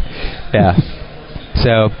 Yeah.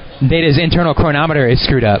 So Data's internal chronometer is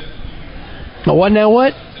screwed up. What now?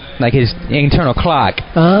 What? Like his internal clock.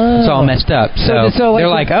 Oh. It's all messed up. So they're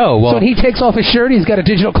like, oh, well. So when he takes off his shirt, he's got a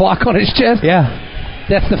digital clock on his chest? Yeah.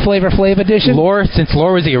 That's the Flavor Flav edition? Since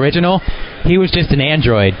Lore was the original, he was just an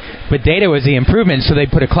android. But Data was the improvement, so they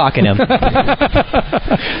put a clock in him.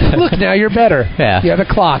 Look, now you're better. Yeah. You have a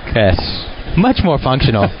clock. Yes. Much more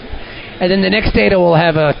functional. And then the next Data will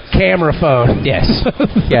have a camera phone. Yes.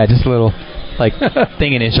 Yeah, just a little, like,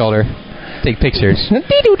 thing in his shoulder. Take pictures. And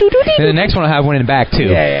the next one will have one in the back,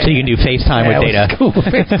 too. So you can do FaceTime with Data. Cool.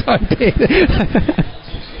 FaceTime Data.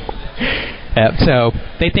 So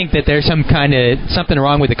they think that there's something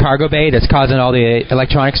wrong with the cargo bay that's causing all the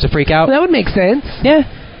electronics to freak out. Well, that would make sense. Yeah.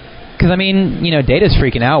 Because, I mean, Data's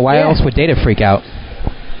freaking out. Why else would Data freak out?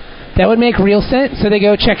 That would make real sense. So they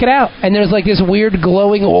go check it out. And there's like this weird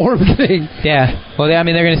glowing orb thing. Yeah. Well, they're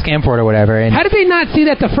going to scan for it or whatever. And how did they not see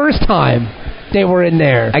that the first time they were in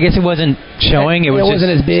there? I guess it wasn't showing. It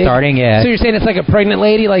wasn't as big. Starting, yeah. So you're saying it's like a pregnant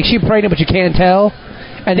lady? Like she's pregnant, but you can't tell?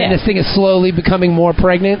 And then this thing is slowly becoming more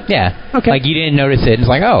pregnant? Yeah. Okay. Like you didn't notice it. It's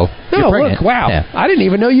like, oh, you're pregnant. Look, wow. Yeah. I didn't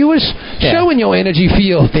even know you was showing your energy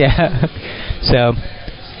field. Yeah. So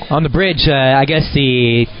on the bridge, I guess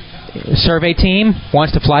the survey team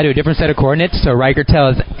wants to fly to a different set of coordinates, so Riker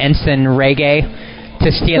tells Ensign Reggae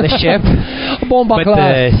to steer the ship. But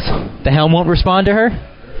the helm won't respond to her.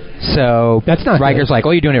 So that's not Riker's good. like,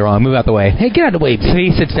 oh, you're doing it wrong. Move out the way. Hey, get out of the way. So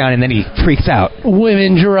he sits down and then he freaks out.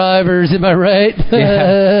 Women drivers, am I right?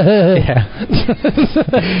 Yeah.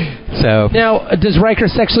 So now, does Riker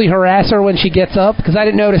sexually harass her when she gets up? Because I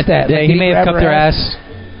didn't notice that. Yeah, he may have cupped her ass.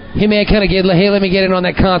 He may kind of get, hey, let me get in on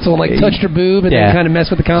that console and like touched her boob and then kind of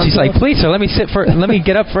mess with the console. She's like, please, sir, let me sit first. Let me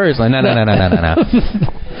get up first. Like, no.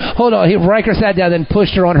 Hold on. Riker sat down and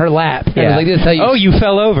pushed her on her lap. Yeah. Was like, this is how you you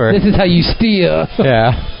fell over. This is how you steer.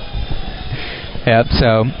 Yeah. Yep.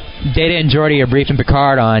 So Data and Geordi are briefing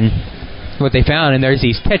Picard on what they found, and there's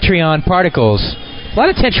these tetryon particles. A lot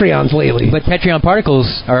of tetrions lately. But tetryon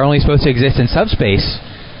particles are only supposed to exist in subspace.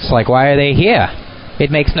 It's like, why are they here?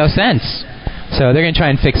 It makes no sense. So they're going to try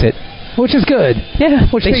and fix it. Which is good. Yeah,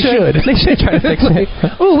 which they should. They should try to fix it.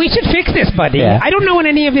 Oh, we should fix this, buddy. Yeah. I don't know what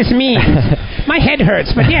any of this means. My head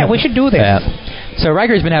hurts, but yeah, we should do this. Yeah. So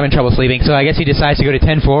Riker's been having trouble sleeping, so I guess he decides to go to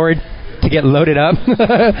 10 forward to get loaded up.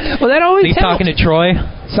 Well, that always helps. He's talking to Troy.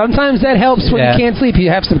 Sometimes that helps when you can't sleep. You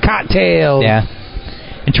have some cocktails. Yeah.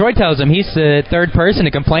 And Troy tells him he's the third person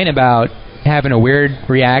to complain about having a weird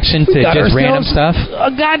reaction to just random stuff.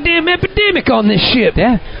 A goddamn epidemic on this ship.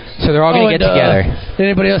 Yeah. So they're all going to get together. Did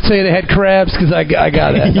anybody else tell you they had crabs? Because I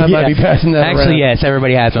got it. I might be passing that Actually, around. yes,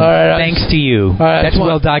 everybody has them. All right, thanks to you. Right, that's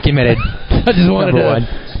well documented. I just wanted to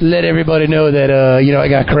let everybody know that, I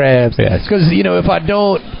got crabs. Yes. Because, if I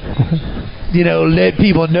don't, let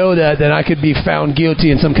people know that, then I could be found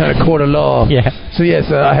guilty in some kind of court of law. Yeah. So,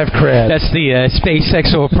 yes, I have crabs. That's the Space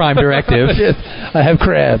Sexual Prime Directive. Yes, I have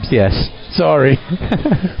crabs. Yes. Sorry.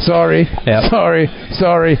 Yep.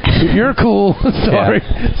 Sorry. You're cool. Sorry.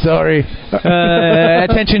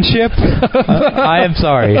 Attention ship. I am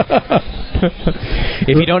sorry.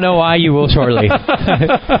 If you don't know why, you will shortly.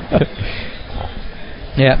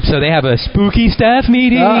 Yeah, so they have a spooky staff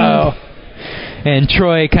meeting. Uh-oh. And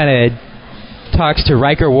Troy kind of talks to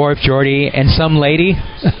Riker, Worf, Geordi, and some lady.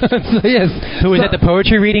 Yes. Who was at the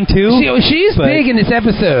poetry reading, too. She's big in this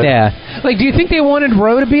episode. Yeah. Like, do you think they wanted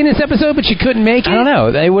Ro to be in this episode, but she couldn't make it? I don't know.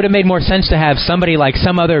 It would have made more sense to have somebody like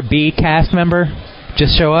some other B cast member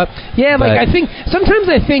just show up. Yeah, like, sometimes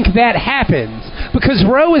I think that happens. Because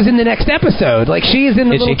Ro is in the next episode. Like, she is in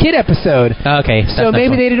the little kid episode. Okay. So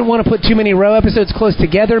maybe they didn't want to put too many Ro episodes close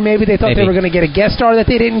together. Maybe they thought they were going to get a guest star that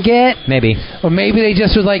they didn't get. Maybe. Or maybe they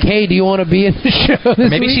just was like, hey, do you want to be in the show this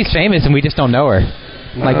Maybe week? she's famous and we just don't know her.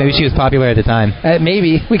 Like, maybe she was popular at the time.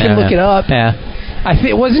 Maybe. We can look it up. Yeah.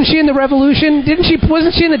 Wasn't she in the Revolution?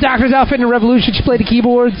 Wasn't she in the doctor's outfit in the Revolution? She played the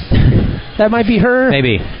keyboards. That might be her.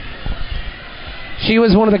 Maybe. She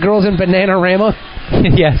was one of the girls in Bananarama.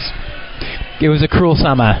 Yes. It was a cruel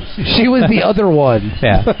summer. She was the other one.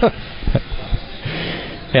 Yeah.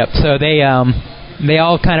 Yep. So they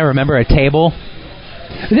all kind of remember a table.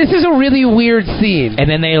 This is a really weird scene. And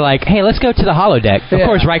then they like, hey, let's go to the holodeck. Of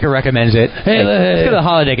course, Riker recommends it. Hey, let's go to the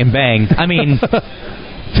holodeck and bang. I mean,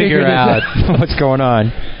 figure out what's going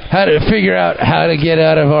on. How to figure out how to get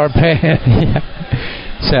out of our pants. Yeah.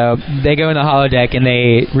 So they go in the holodeck and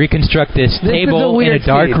they reconstruct this table in a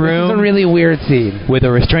dark room. This is a really weird scene. With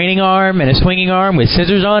a restraining arm and a swinging arm with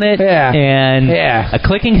scissors on it. Yeah. And a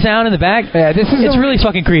clicking sound in the back. Yeah, it's really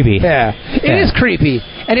fucking creepy. Yeah. It is creepy.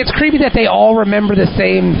 And it's creepy that they all remember the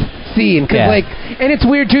same scene. Cause and it's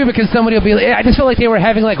weird too because somebody will be like, I just felt like they were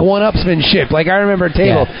having like one-upsmanship. Like I remember a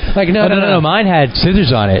table. Yeah. Like no, mine had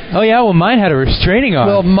scissors on it. Oh yeah, well mine had a restraining arm.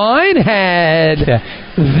 Well, mine had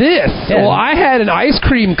this. Yeah. Well, I had an ice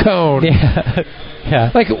cream cone. Yeah.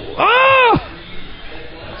 Yeah. Like, oh!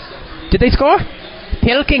 Did they score?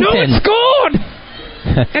 Pilkington. No, it scored!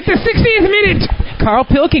 At the 60th minute. Carl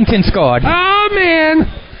Pilkington scored. Oh, man.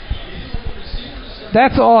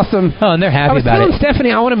 That's awesome. Oh, and they're happy about it. I was telling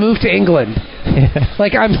Stephanie I want to move to England.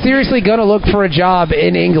 Like, I'm seriously going to look for a job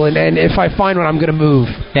in England, and if I find one, I'm going to move.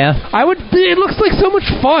 Yeah. It looks like so much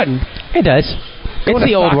fun. It does. It's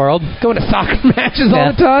the old world. Going to soccer matches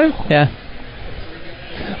all the time. Yeah.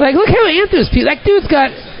 Like, look how Anthos, that dude's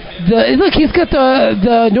got he's got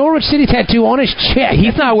the Norwich City tattoo on his chest.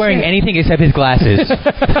 He's not wearing anything except his glasses.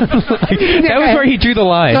 That was where he drew the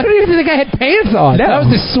line. I don't even think the guy had pants on. No. That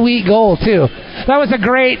was a sweet goal, too. That was a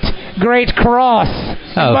great cross.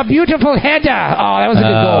 Oh. A beautiful header. Oh, that was a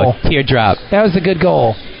good goal. Teardrop. That was a good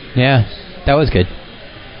goal. Yeah, that was good.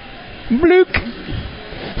 Blook.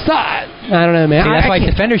 So, I don't know, man. See, that's why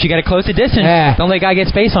defenders, you got to close the distance. Yeah. Don't let a guy get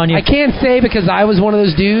space on you. I can't say because I was one of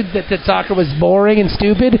those dudes that soccer was boring and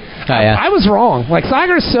stupid. Oh, yeah. I was wrong. Like,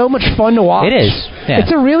 soccer is so much fun to watch. It is. Yeah.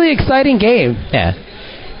 It's a really exciting game. Yeah.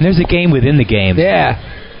 And there's a game within the game. Yeah.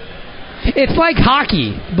 It's like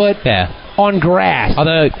hockey, but on grass.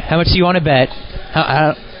 Although, how much do you want to bet?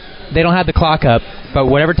 They don't have the clock up, but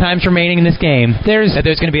whatever time's remaining in this game, there's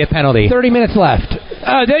going to be a penalty. 30 minutes left.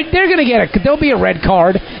 They're going to get there'll be a red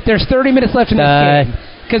card. There's 30 minutes left in this game.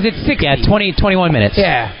 Because it's 60. Yeah, 21 minutes.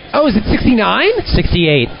 Yeah. Oh, is it 69?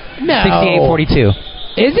 68. No. 68-42.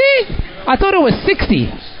 Is it? I thought it was 60.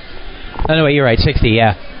 Oh, no, wait, you're right. 60,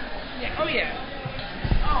 yeah. Oh, yeah.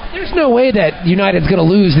 Oh, there's no way that United's going to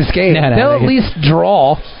lose this game. No, they'll at least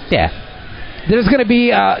draw. Yeah. There's going to be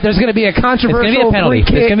a controversial. It's going to be a penalty. It's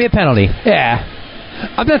going to be a penalty. Yeah.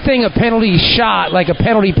 I'm not saying a penalty shot, like a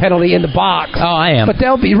penalty in the box. Oh, I am. But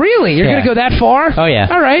they'll be really. You're going to go that far? Oh yeah.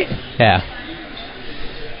 All right. Yeah.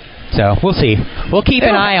 So we'll see. We'll keep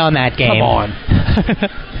an eye on that game. Come on.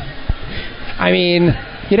 I mean,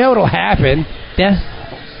 you know what'll happen? Yeah.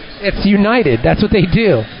 It's United. That's what they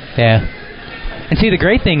do. Yeah. And see, the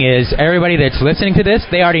great thing is, everybody that's listening to this,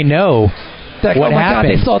 they already know what happened.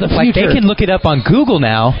 God, they saw the future. Like, they can look it up on Google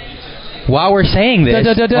now while we're saying this,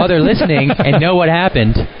 while they're listening, and know what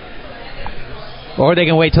happened. Or they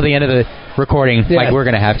can wait till the end of the recording, like we're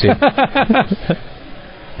going to have to.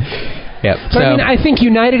 Yep. But I mean, I think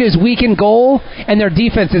United is weak in goal, and their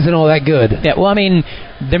defense isn't all that good. Yeah, well, I mean,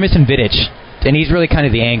 they're missing Vidic, and he's really kind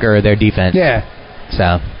of the anchor of their defense. Yeah.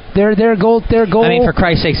 So their goal. I mean, for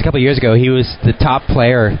Christ's sakes, a couple of years ago, he was the top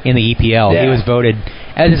player in the EPL. Yeah. He was voted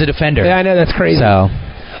as a defender. Yeah, I know, that's crazy. So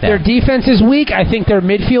their defense is weak. I think their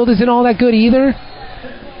midfield isn't all that good either.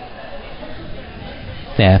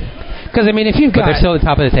 Yeah. Because I mean, if you've got, but they're still at the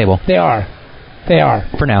top of the table. They are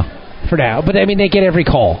for now. But I mean, they get every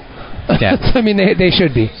call. Yeah. I mean, they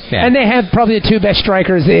should be. Yeah. And they have probably the two best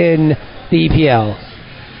strikers in the EPL.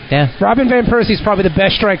 Yeah. Robin Van Persie's probably the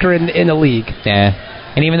best striker in the league. Yeah.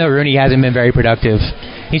 And even though Rooney hasn't been very productive,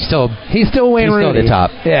 he's still Wayne Rooney. Still at the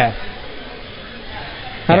top. Yeah.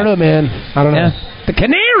 I don't know, man. I don't know. Yeah. The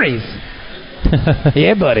Canaries.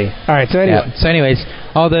 Yeah, buddy. All right. So anyway. Yeah. So anyways,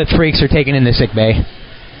 all the freaks are taken into sick bay,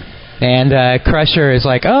 and Crusher is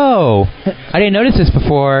like, "Oh, I didn't notice this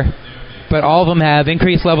before, but all of them have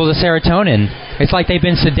increased levels of serotonin. It's like they've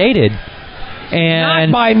been sedated."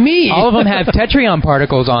 And not by me. All of them have tetrion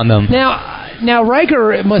particles on them. Now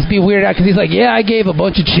Riker must be weirded out because he's like, yeah, I gave a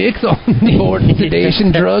bunch of chicks on board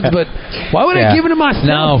sedation drugs, but why would I give it to myself?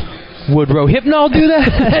 No. Would Rohypnol do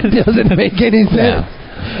that? That doesn't make any sense.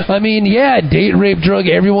 Yeah. I mean, date, rape, drug,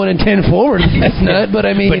 everyone in 10 forward. That's not, but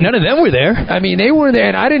I mean... But none of them were there. I mean, they were there,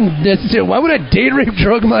 and I didn't necessarily... Why would I date, rape,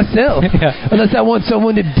 drug myself? Yeah. Unless I want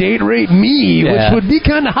someone to date, rape me, which would be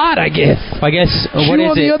kind of hot, I guess. I guess... Shoe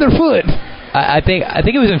on the other foot. I think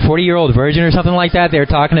it was in 40-Year-Old Virgin or something like that. They were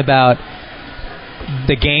talking about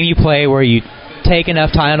the game you play where you take enough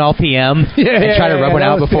Tylenol PM and try to rub one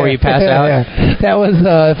out before you pass out. Yeah. That was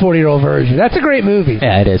 40-Year-Old Virgin. That's a great movie.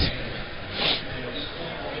 Yeah, it is.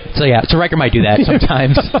 So Riker might do that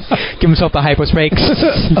sometimes. Give himself the hypospace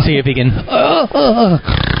and see if he can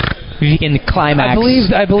climax.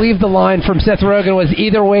 I believe the line from Seth Rogen was,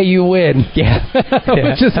 "Either way you win." Yeah.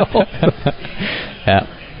 Which is awesome. Yeah.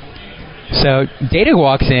 So Data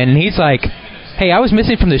walks in and he's like, "Hey, I was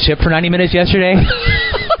missing from the ship for 90 minutes yesterday."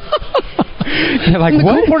 They're like, the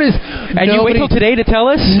what? cool part is, and you wait till today to tell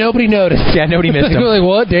us? Nobody noticed. Yeah, nobody missed him. They were like,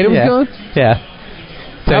 what? Data was gone? Yeah.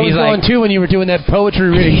 So I was gone too when you were doing that poetry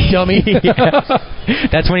reading, dummy.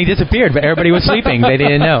 That's when he disappeared, but everybody was sleeping. They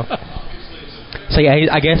didn't know. So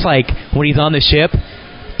I guess like when he's on the ship,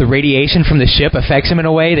 the radiation from the ship affects him in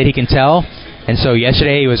a way that he can tell. And so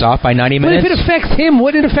yesterday he was off by 90 minutes. But if it affects him,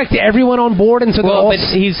 wouldn't it affect everyone on board? And so but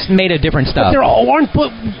he's made of different stuff. But they're all aren't.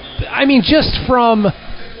 But I mean, just from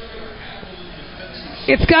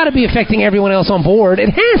it's got to be affecting everyone else on board. It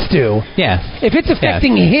has to. Yeah. If it's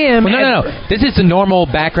affecting him... Well, no. This is the normal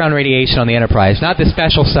background radiation on the Enterprise, not the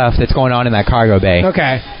special stuff that's going on in that cargo bay.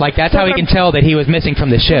 Okay. Like, that's how he can tell that he was missing from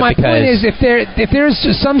the ship. My point is, if there's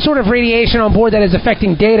some sort of radiation on board that is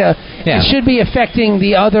affecting Data, it should be affecting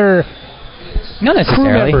the other... Not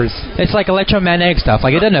necessarily. Crew members. It's like electromagnetic stuff.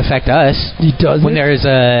 Like, it doesn't affect us. It doesn't? When there's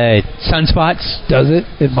sunspots. Does it?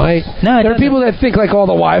 It might. No, it There are doesn't. people that think like all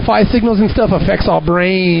the Wi-Fi signals and stuff affects our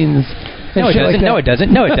brains. No, it doesn't. No, it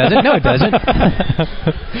doesn't. No, it doesn't. No, it doesn't.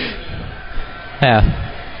 Yeah.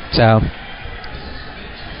 So...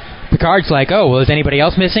 Picard's like, oh, well, is anybody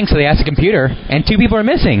else missing? So they ask the computer, and 2 people are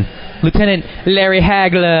missing. Lieutenant Larry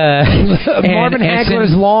Hagler. Marvin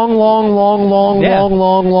Hagler's long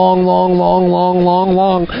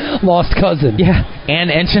lost cousin. Yeah. And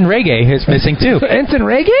Ensign Reggae is missing, too. Ensign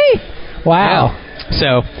Reggae? Wow. Yeah.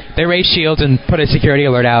 So they raise shields and put a security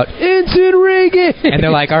alert out. Ensign Reggae! And they're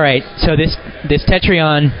like, all right, so this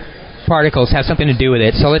Tetrion particles have something to do with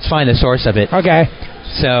it, so let's find the source of it. Okay.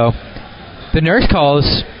 So the nurse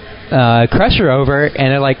calls Crusher over,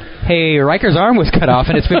 and they're like, hey, Riker's arm was cut off,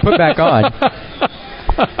 and it's been put back on.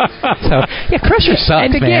 So, yeah, Crusher sucks,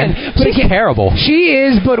 and again, man. She's terrible. She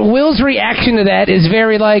is, but Will's reaction to that is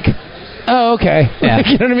very like, oh, okay. Yeah. Like,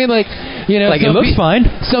 you know what I mean? Like, you know, like, it looks fine.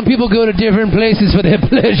 Some people go to different places for their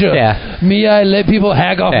pleasure. Yeah. Me, I let people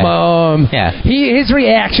hag off my arm. Yeah. His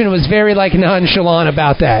reaction was very, like, nonchalant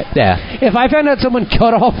about that. Yeah. If I found out someone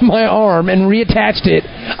cut off my arm and reattached it,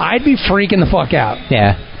 I'd be freaking the fuck out.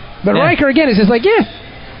 Yeah. But Riker, again, is just like, yeah,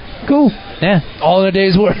 cool. Yeah. All in a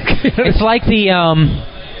day's work. It's like the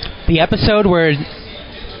episode where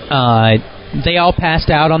they all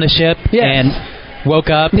passed out on the ship and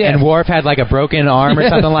woke up, and Worf had like a broken arm or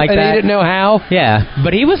something like and that. He didn't know how. Yeah,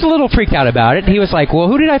 but he was a little freaked out about it. He was like, well,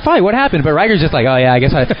 who did I fight? What happened? But Riker's just like, oh, yeah, I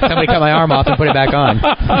guess somebody cut my arm off and put it back on.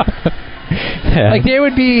 Yeah. Like, there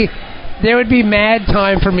would be mad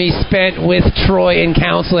time for me spent with Troy in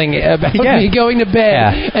counseling about me going to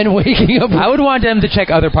bed and waking up. I would want them to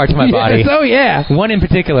check other parts of my body. Oh, yeah. One in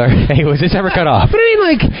particular. Hey, was this ever cut off? But I mean,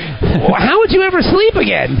 like, how would you ever sleep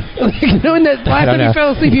again? Like, you know, when the last time you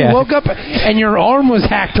fell asleep, you woke up and your arm was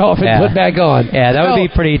hacked off and put back on. Yeah, that would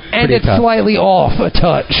be pretty and it's tough. Slightly off a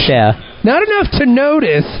touch. Yeah. Not enough to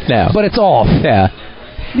notice, but it's off. Yeah.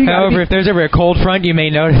 However, if there's ever a cold front, you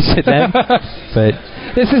may notice it then. But...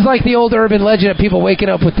 This is like the old urban legend of people waking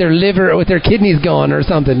up with their liver, with their kidneys gone or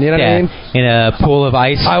something. You know what I mean? In a pool of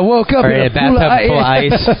ice. I woke up or in a bathtub full of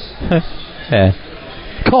ice. Yeah.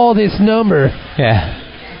 Call this number. Yeah.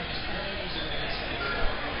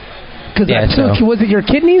 Because was it your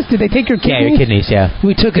kidneys? Did they take your kidneys? Yeah, your kidneys, yeah.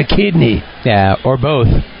 We took a kidney. Yeah, or both.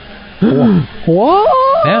 What?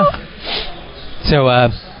 Yeah. So,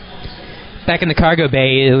 back in the cargo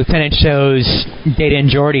bay, the lieutenant shows Data and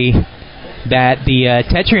Geordi that the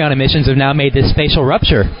Tetrion emissions have now made this spatial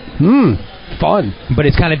rupture. Fun. But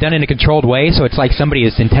it's kind of done in a controlled way, so it's like somebody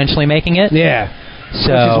is intentionally making it. Yeah. So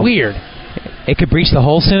which is weird. It could breach the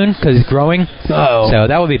hull soon, because it's growing. Oh. So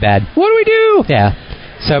that would be bad. What do we do? Yeah.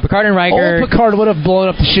 So Picard and Riker... Old Picard would have blown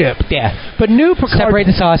up the ship. Yeah. But new Picard... Separate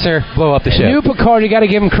the saucer, blow up the ship. New Picard, you got to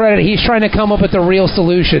give him credit. He's trying to come up with a real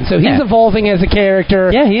solution. So he's evolving as a character.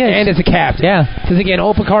 Yeah, he is. And as a captain. Yeah. Because, again,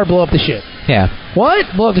 old Picard blew up the ship. Yeah.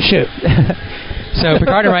 What? Blow up the ship. So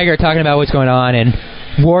Picard and Riker are talking about what's going on, and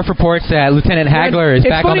Worf reports that Lieutenant Hagler is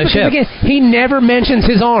back on the ship. Again, he never mentions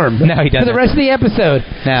his arm. No, he doesn't. For the rest of the episode.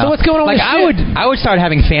 No. So what's going on with the ship? I would start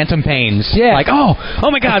having phantom pains. Yeah. Like, oh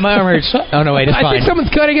my God, my arm hurts. Oh, no, wait, it's fine. I think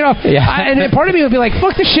someone's cutting it off. Yeah. And part of me would be like,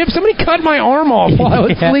 fuck the ship. Somebody cut my arm off while I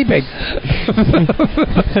was sleeping.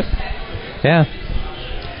 Yeah.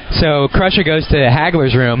 So Crusher goes to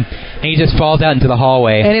Hagler's room, and he just falls out into the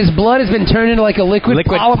hallway. And his blood has been turned into like a liquid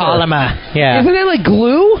polymer. Yeah. Isn't that like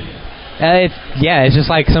glue? It's just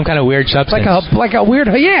like some kind of weird substance. Like a weird,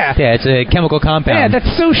 Yeah, it's a chemical compound. Yeah,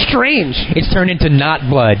 that's so strange. It's turned into not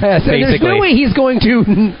blood, basically. There's no way he's going to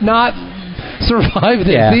not survive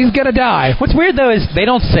this. Yeah. He's going to die. What's weird, though, is they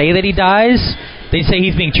don't say that he dies. They say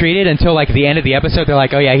he's being treated until, like, the end of the episode. They're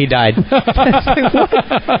like, oh, yeah, he died.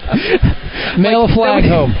 Mail a flag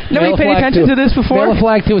home. Nobody paid attention to this before? Mail a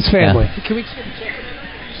flag to his family. Yeah. Can we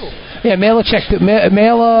Yeah, mail a check.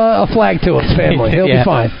 Mail a flag to his family. He'll be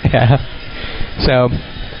fine. Yeah. So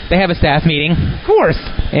they have a staff meeting. Of course.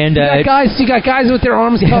 And you got guys with their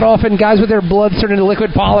arms cut off and guys with their blood turned into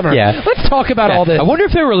liquid polymer. Yeah. Let's talk about all this. I wonder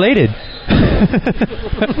if they're related.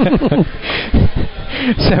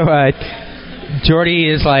 So Geordi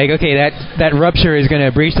is like, okay, that rupture is going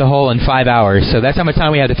to breach the hull in 5 hours. So that's how much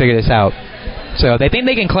time we have to figure this out. So they think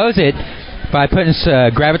they can close it, by putting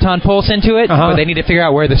graviton pulse into it, but they need to figure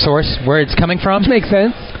out where it's coming from. Which makes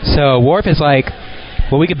sense. So Worf is like,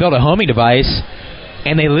 well, we could build a homing device,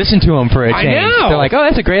 and they listen to him for a change. I know. They're like, oh,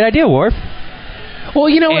 that's a great idea, Worf. Well,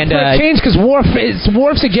 you know, it's a change because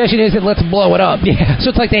Worf's suggestion is that let's blow it up. Yeah. So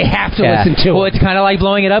it's like they have to listen to it. Well, it's kind of like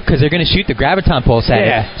blowing it up because they're going to shoot the graviton pulse at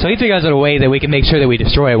it. So he figures out a way that we can make sure that we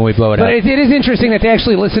destroy it when we blow it up. But it is interesting that they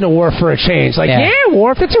actually listen to Worf for a change. Like, yeah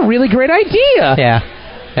Worf, that's a really great idea. Yeah.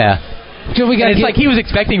 So it's like he was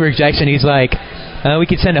expecting rejection. He's like, we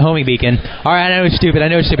could send a homing beacon. All right, I know it's stupid.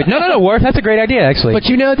 No, Worf, that's a great idea, actually. But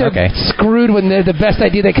you know they're screwed when the best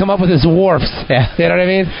idea they come up with is Worf's. Yeah. You know what I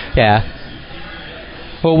mean? Yeah.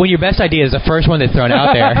 Well, when your best idea is the first one that's thrown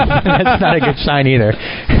out there, that's not a good sign either.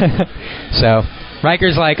 So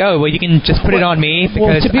Riker's like, oh, well, you can just put it on me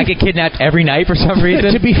because I get kidnapped every night for some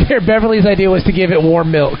reason. To be fair, Beverly's idea was to give it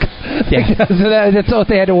warm milk. Yeah. So that's what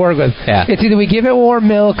they had to work with. Yeah. It's either we give it warm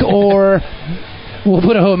milk or we'll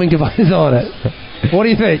put a homing device on it. What do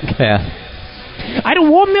you think? Yeah.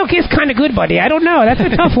 Warm milk is kind of good, buddy. I don't know. That's a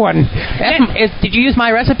tough one. Did you use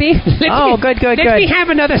my recipe? Good. Let me have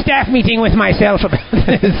another staff meeting with myself about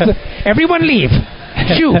this. Everyone leave.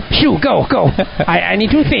 Shoo, go. I need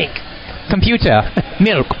to think. Computer,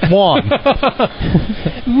 milk, warm.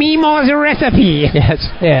 Memo's recipe. Yes.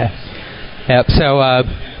 Yeah. Yep. So,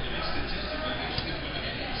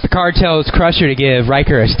 Picard tells Crusher to give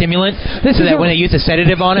Riker a stimulant so that when they use a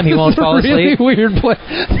sedative on him, he won't fall asleep. Really weird play.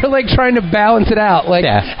 They're like trying to balance it out. Like,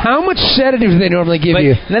 how much sedative do they normally give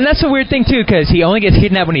you? Then that's a weird thing, too, because he only gets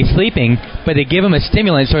kidnapped when he's sleeping, but they give him a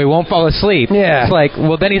stimulant so he won't fall asleep. Yeah. It's like,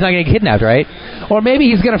 well, then he's not going to get kidnapped, right? Or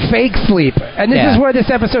maybe he's going to fake sleep. And this is where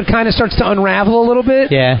this episode kind of starts to unravel a little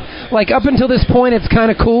bit. Yeah. Like, up until this point, it's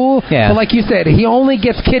kind of cool. Yeah. But like you said, he only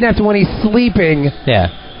gets kidnapped when he's sleeping. Yeah.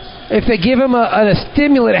 If they give him a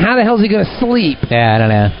stimulant, how the hell is he going to sleep? Yeah, I don't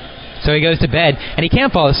know. So he goes to bed, and he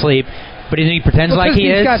can't fall asleep, but he pretends like he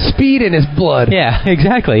is. He's got speed in his blood. Yeah,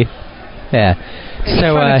 exactly. Yeah.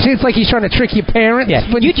 So it's like he's trying to trick your parents. Yeah.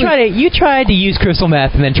 You tried to use crystal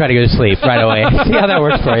meth and then try to go to sleep right away. See how that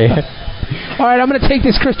works for you. All right, I'm going to take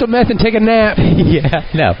this crystal meth and take a nap. Yeah,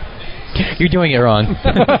 no. You're doing it wrong.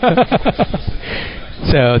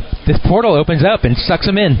 So this portal opens up and sucks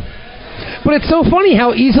him in. But it's so funny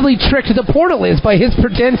how easily tricked the portal is by his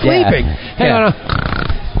pretend sleeping. Hang on.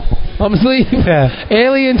 I'm asleep. Yeah.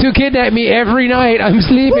 Aliens who kidnap me every night. I'm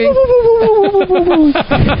sleeping.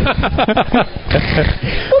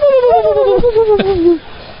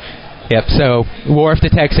 Yep, so Worf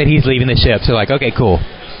detects that he's leaving the ship. So like, okay, cool.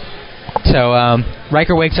 So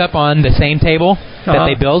Riker wakes up on the same table that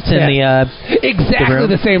they built in the exactly the room.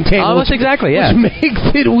 The same table. Almost exactly, yeah. Which makes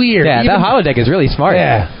it weird. Yeah, that holodeck is really smart.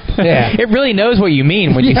 Yeah. It really knows what you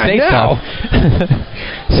mean when you say stuff.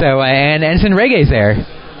 So, and Ensign Reggae's there,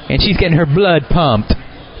 and she's getting her blood pumped.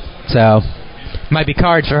 So, might be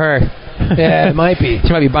cards for her. Yeah, it might be.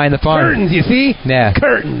 She might be buying the farm. Curtains, you see? Yeah.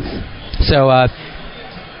 Curtains. So,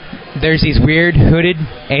 there's these weird hooded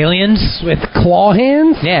aliens. With claw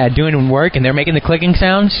hands? Yeah, doing work, and they're making the clicking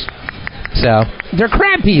sounds. So they're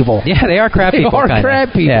crab people. Yeah, they are crab people. They are kinda. crab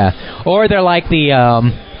people. Yeah. Or they're like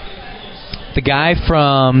the guy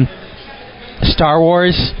from Star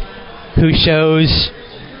Wars who shows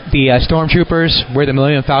the stormtroopers where the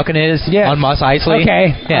Millennium Falcon is on Mos Eisley.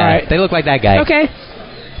 Okay. Yeah. All right. They look like that guy. Okay.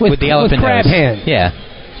 With the elephant with crab nose. hands. Yeah.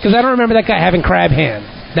 Because I don't remember that guy having crab hands.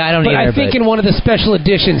 No, I don't but either. I think in one of the special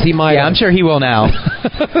editions he might. Yeah, I'm sure he will now.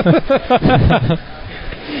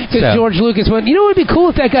 Because George Lucas went, you know what would be cool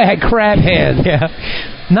if that guy had crab hands? Yeah.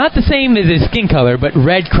 Not the same as his skin color, but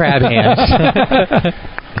red crab hands.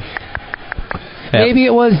 Maybe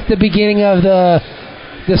it was the beginning of the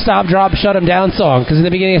Stop, Drop, Shut 'Em Down song. Because in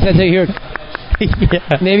the beginning it said, here.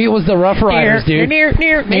 Yeah. Maybe it was the Rough Riders, dude. Maybe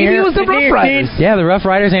it was the Rough Riders. Yeah, the Rough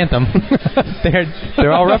Riders anthem.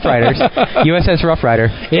 They're all Rough Riders. USS Rough Rider.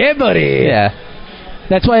 Yeah, buddy. Yeah.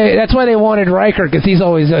 That's why they wanted Riker, because he's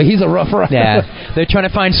a Rough Rider. Yeah. They're trying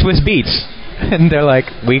to find Swiss Beats. And they're like,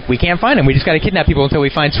 we can't find him. We just got to kidnap people until we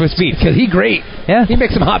find Swiss Beats. Because he's great. Yeah. He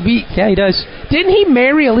makes some hot beats. Yeah, he does. Didn't he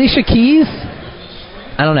marry Alicia Keys?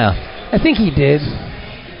 I don't know. I think he did.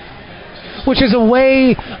 Which is a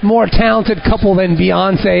way more talented couple than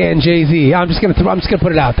Beyonce and Jay-Z. I'm just gonna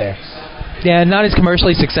put it out there. Yeah, not as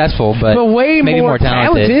commercially successful, but way maybe more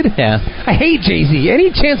talented. Yeah. I hate Jay-Z. Any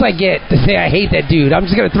chance I get to say I hate that dude, I'm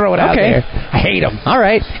just gonna throw it out there. I hate him. All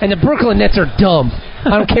right. And the Brooklyn Nets are dumb.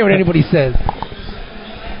 I don't care what anybody says.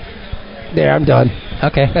 There, I'm done.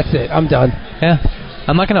 Okay. That's it. I'm done. Yeah.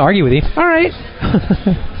 I'm not gonna argue with you. All right.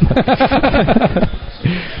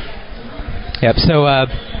 Yep. So,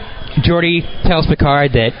 Geordi tells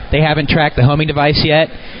Picard that they haven't tracked the homing device yet,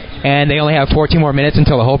 and they only have 14 more minutes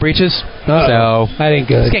until the hull breaches. So that ain't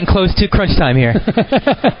good. It's getting close to crunch time here.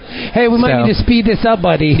 Hey, we might need to speed this up,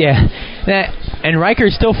 buddy. Yeah. And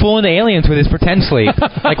Riker's still fooling the aliens with his pretend sleep.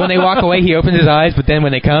 Like when they walk away, he opens his eyes, but then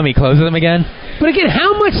when they come, he closes them again. But again,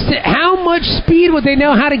 how much speed would they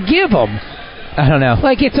know how to give them? I don't know.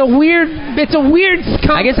 Like it's a weird.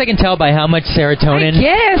 I guess I can tell by how much serotonin.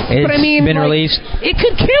 Been released. It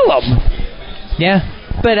could kill them. Yeah,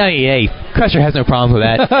 but hey, Crusher has no problems with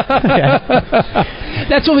that.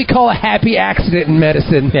 That's what we call a happy accident in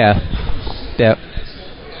medicine. Yeah.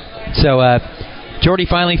 So Geordi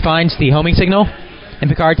finally finds the homing signal, and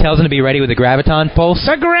Picard tells him to be ready with the graviton pulse.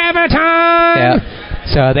 The graviton. Yeah.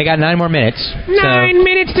 So they got 9 more minutes. 9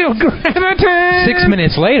 minutes to graviton. 6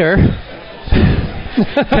 minutes later.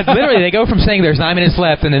 Literally, they go from saying there's 9 minutes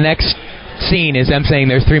left, and the next scene is them saying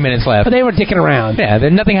there's 3 minutes left. But they were dicking around. Yeah,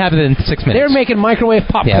 nothing happened in 6 minutes. They were making microwave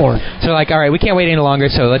popcorn. Yeah. So like, all right, we can't wait any longer,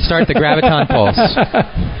 so let's start the graviton pulse.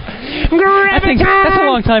 Graviton! I think that's a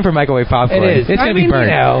long time for microwave popcorn. It is. It's going to be burnt.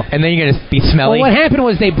 And then you're going to be smelly. Well, what happened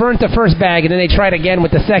was they burnt the first bag, and then they tried again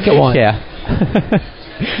with the second one. Yeah.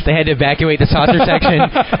 They had to evacuate the saucer section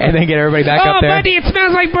and then get everybody back up there. Oh, buddy, it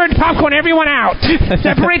smells like burnt popcorn. Everyone out.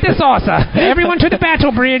 Separate the saucer. Everyone to the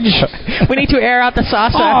battle bridge. We need to air out the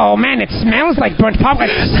saucer. Oh, man, it smells like burnt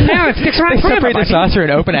popcorn. It sticks around forever, separate the saucer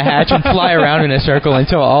and open a hatch and fly around in a circle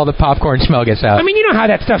until all the popcorn smell gets out. I mean, you know how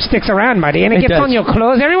that stuff sticks around, buddy, and it gets on your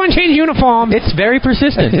clothes. Everyone change uniforms. It's very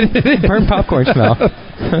persistent. Burnt popcorn smell.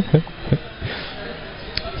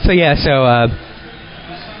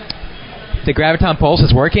 The graviton pulse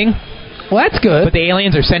is working. Well, that's good. But the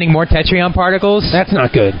aliens are sending more tetrion particles. That's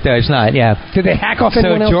not good. No, it's not, yeah. Did they hack off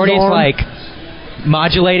anyone else's arm? So Geordi's like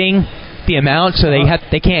modulating the amount so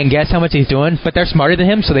they can't guess how much he's doing, but they're smarter than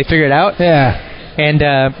him, so they figure it out. Yeah. And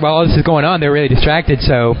while all this is going on, they're really distracted,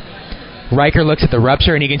 so Riker looks at the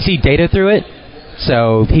rupture, and he can see data through it.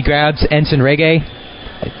 So he grabs Ensign Reggae,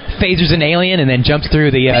 phasers an alien, and then jumps through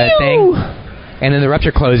the thing. And then the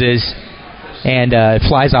rupture closes, and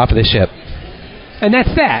flies off of the ship. And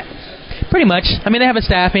that's that. Pretty much. I mean, they have a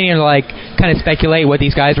staff meeting and like kind of speculate what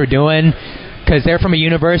these guys were doing because they're from a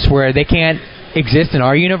universe where they can't exist in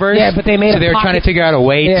our universe. Yeah, but they made. So they were trying to figure out a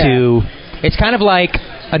way to. It's kind of like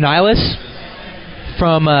Annihilus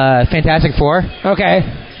from Fantastic Four. Okay.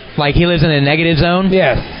 Like he lives in a negative zone.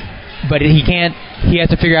 Yes. But he can't. He has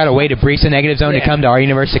to figure out a way to breach the negative zone to come to our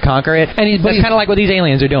universe to conquer it. And that's kind of like what these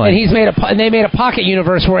aliens are doing. And they made a pocket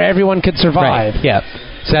universe where everyone could survive. Right. Yeah.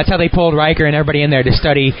 So that's how they pulled Riker and everybody in there to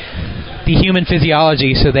study the human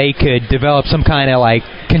physiology so they could develop some kind of like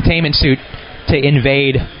containment suit to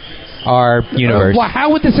invade our universe. Well,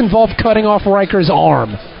 how would this involve cutting off Riker's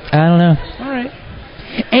arm? I don't know. All right.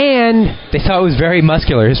 And they thought it was very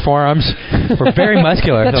muscular. His forearms were very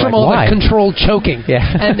muscular. That's from all the controlled choking. Yeah.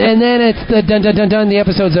 and then it's the dun dun dun dun. The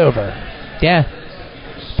episode's over. Yeah.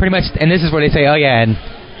 Pretty much. And this is where they say, "Oh yeah," and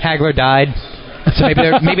Hagler died. So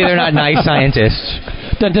maybe they're not nice scientists.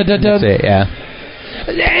 Dun dun dun dun. That's it. Yeah.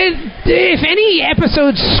 If any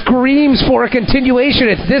episode screams for a continuation,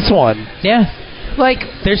 it's this one. Yeah. Like,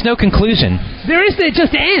 there's no conclusion. There is. It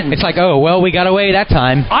just ends. It's like, oh, well, we got away that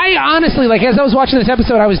time. I honestly, like, as I was watching this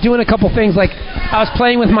episode, I was doing a couple things. Like, I was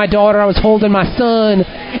playing with my daughter. I was holding my son.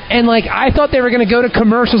 And, like, I thought they were going to go to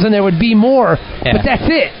commercials and there would be more. Yeah. But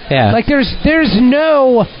that's it. Yeah. Like, there's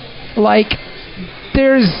no, like,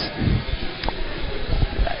 there's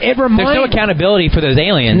no accountability for those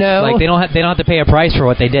aliens. No. Like, they don't have to pay a price for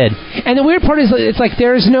what they did. And the weird part is, it's like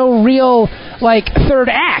there's no real, like, third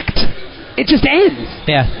act. It just ends.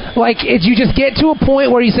 Yeah. Like, you just get to a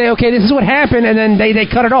point where you say, okay, this is what happened, and then they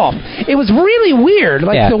cut it off. It was really weird.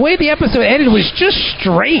 Like, the way the episode ended was just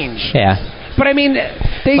strange. Yeah. But, I mean,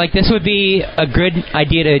 like, this would be a good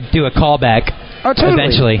idea to do a callback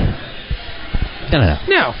eventually.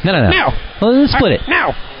 No. Well, let's split it.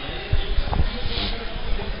 No.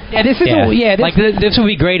 Yeah, this is this would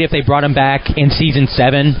be great if they brought him back in season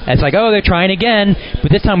 7. It's like, oh, they're trying again,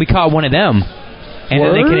 but this time we caught one of them. And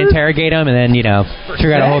then they can interrogate him and then,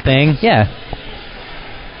 figure out a whole thing. Yeah.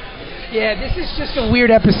 Yeah, this is just a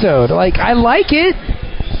weird episode. Like, I like it.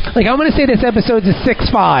 Like, I'm going to say this episode's a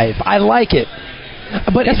 6.5. I like it.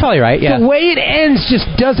 But that's probably right, yeah. The way it ends just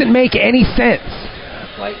doesn't make any sense.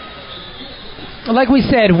 Like we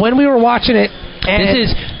said, when we were watching it... This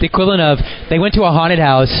is the equivalent of, they went to a haunted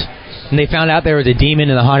house... And they found out there was a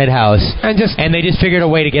demon in the haunted house. And they just figured a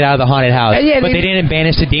way to get out of the haunted house. But they didn't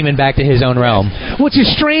banish the demon back to his own realm. Which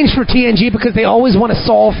is strange for TNG because they always want to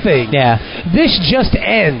solve things. Yeah. This just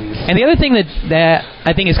ends. And the other thing that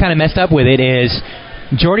I think is kind of messed up with it is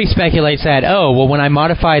Geordi speculates that, when I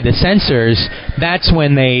modify the sensors, that's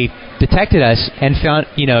when they detected us and found,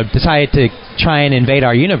 decided to try and invade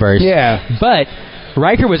our universe. Yeah. But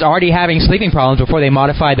Riker was already having sleeping problems before they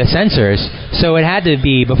modified the sensors, so it had to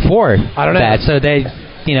be before that. So they,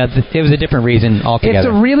 it was a different reason altogether. It's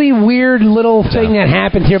a really weird little thing that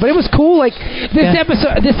happened here, but it was cool. Like this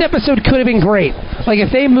episode could have been great. Like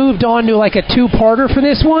if they moved on to like a 2-parter for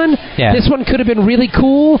this one, this one could have been really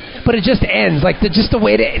cool. But it just ends like it just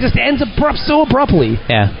ends so abruptly.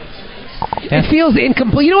 Yeah. It feels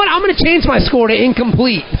incomplete. You know what? I'm going to change my score to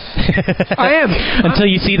incomplete. I am. Until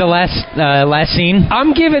you see the last scene?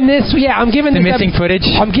 I'm giving this... Yeah, I'm giving the this... missing footage?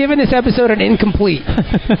 I'm giving this episode an incomplete.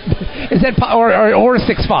 Is that... Or a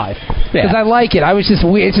 6.5. Because I like it. It's just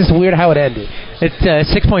weird how it ended. It's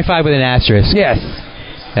 6.5 with an asterisk. Yes.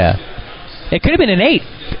 Yeah. It could have been an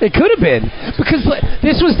 8. It could have been. Because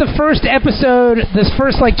this was the first episode, this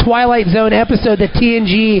first Twilight Zone episode that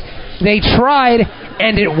TNG, they tried...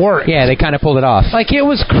 And it worked. Yeah, they kind of pulled it off. Like, it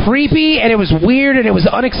was creepy, and it was weird, and it was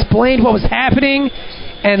unexplained what was happening,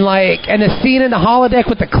 and the scene in the holodeck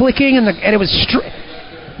with the clicking, and it was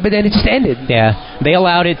but then it just ended. Yeah, they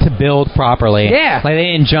allowed it to build properly. Yeah. Like, they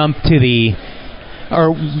didn't jump to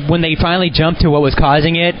or when they finally jumped to what was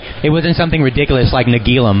causing it, it wasn't something ridiculous like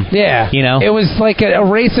Nagilum. Yeah. It was like a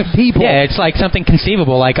race of people. Yeah, it's like something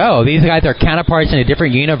conceivable, like, oh, these guys are counterparts in a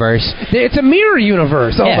different universe. It's a mirror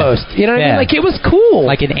universe, almost. You know what I mean? Like, it was cool.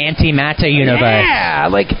 Like an antimatter universe. Yeah,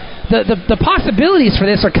 like, the possibilities for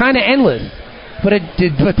this are kind of endless. But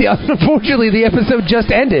unfortunately, the episode just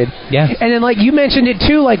ended. Yeah. And then, like, you mentioned it,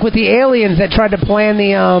 too, like, with the aliens that tried to plan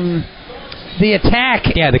the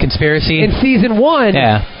attack. Yeah, the conspiracy. In season 1.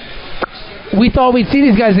 Yeah. We thought we'd see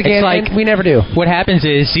these guys again, and we never do. What happens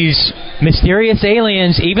is these mysterious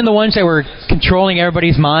aliens, even the ones that were controlling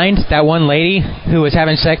everybody's mind, that one lady who was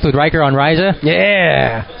having sex with Riker on Risa.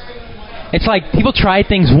 Yeah. It's like people try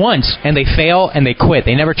things once, and they fail, and they quit.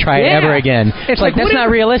 They never try it ever again. It's like that's not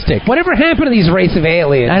realistic. Whatever happened to these race of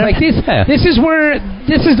aliens? This is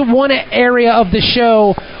the one area of the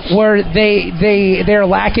show where they're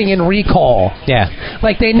lacking in recall. Yeah.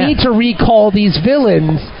 Like, they need to recall these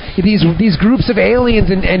villains, these groups of aliens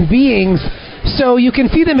and beings, so you can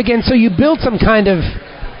see them again, so you build some kind of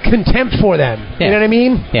contempt for them. Yeah. You know what I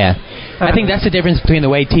mean? Yeah. I think that's the difference between the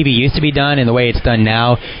way TV used to be done and the way it's done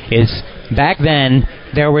now. Is back then,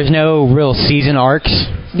 there was no real season arcs.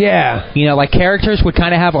 Yeah. Like characters would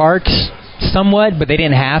kind of have arcs somewhat, but they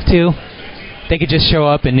didn't have to. They could just show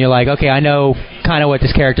up and you're like, okay, I know kind of what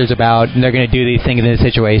this character's about, and they're going to do these things in this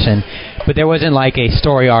situation. But there wasn't like a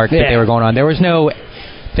story arc that they were going on. There was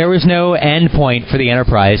no end point for the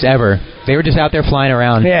Enterprise ever. They were just out there flying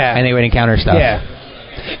around, and they would encounter stuff. Yeah.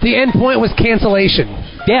 The end point was cancellation.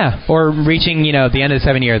 Yeah, or reaching, the end of the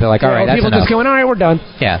 7 year, they're like, all right, that's enough. People just going, all right, we're done.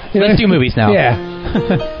 Yeah, let's do movies now. Yeah.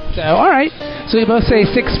 So, all right. So we both say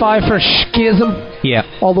 6.5 for Schism. Yeah.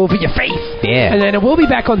 All over your face. Yeah. And then we'll be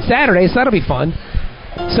back on Saturday, so that'll be fun.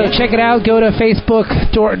 So check it out. Go to Facebook,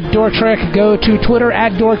 Dork Trek. Go to Twitter,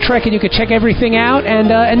 @DorkTrek, and you can check everything out.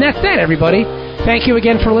 And that's that, everybody. Thank you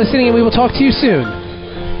again for listening, and we will talk to you soon.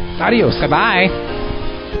 Adios. Goodbye.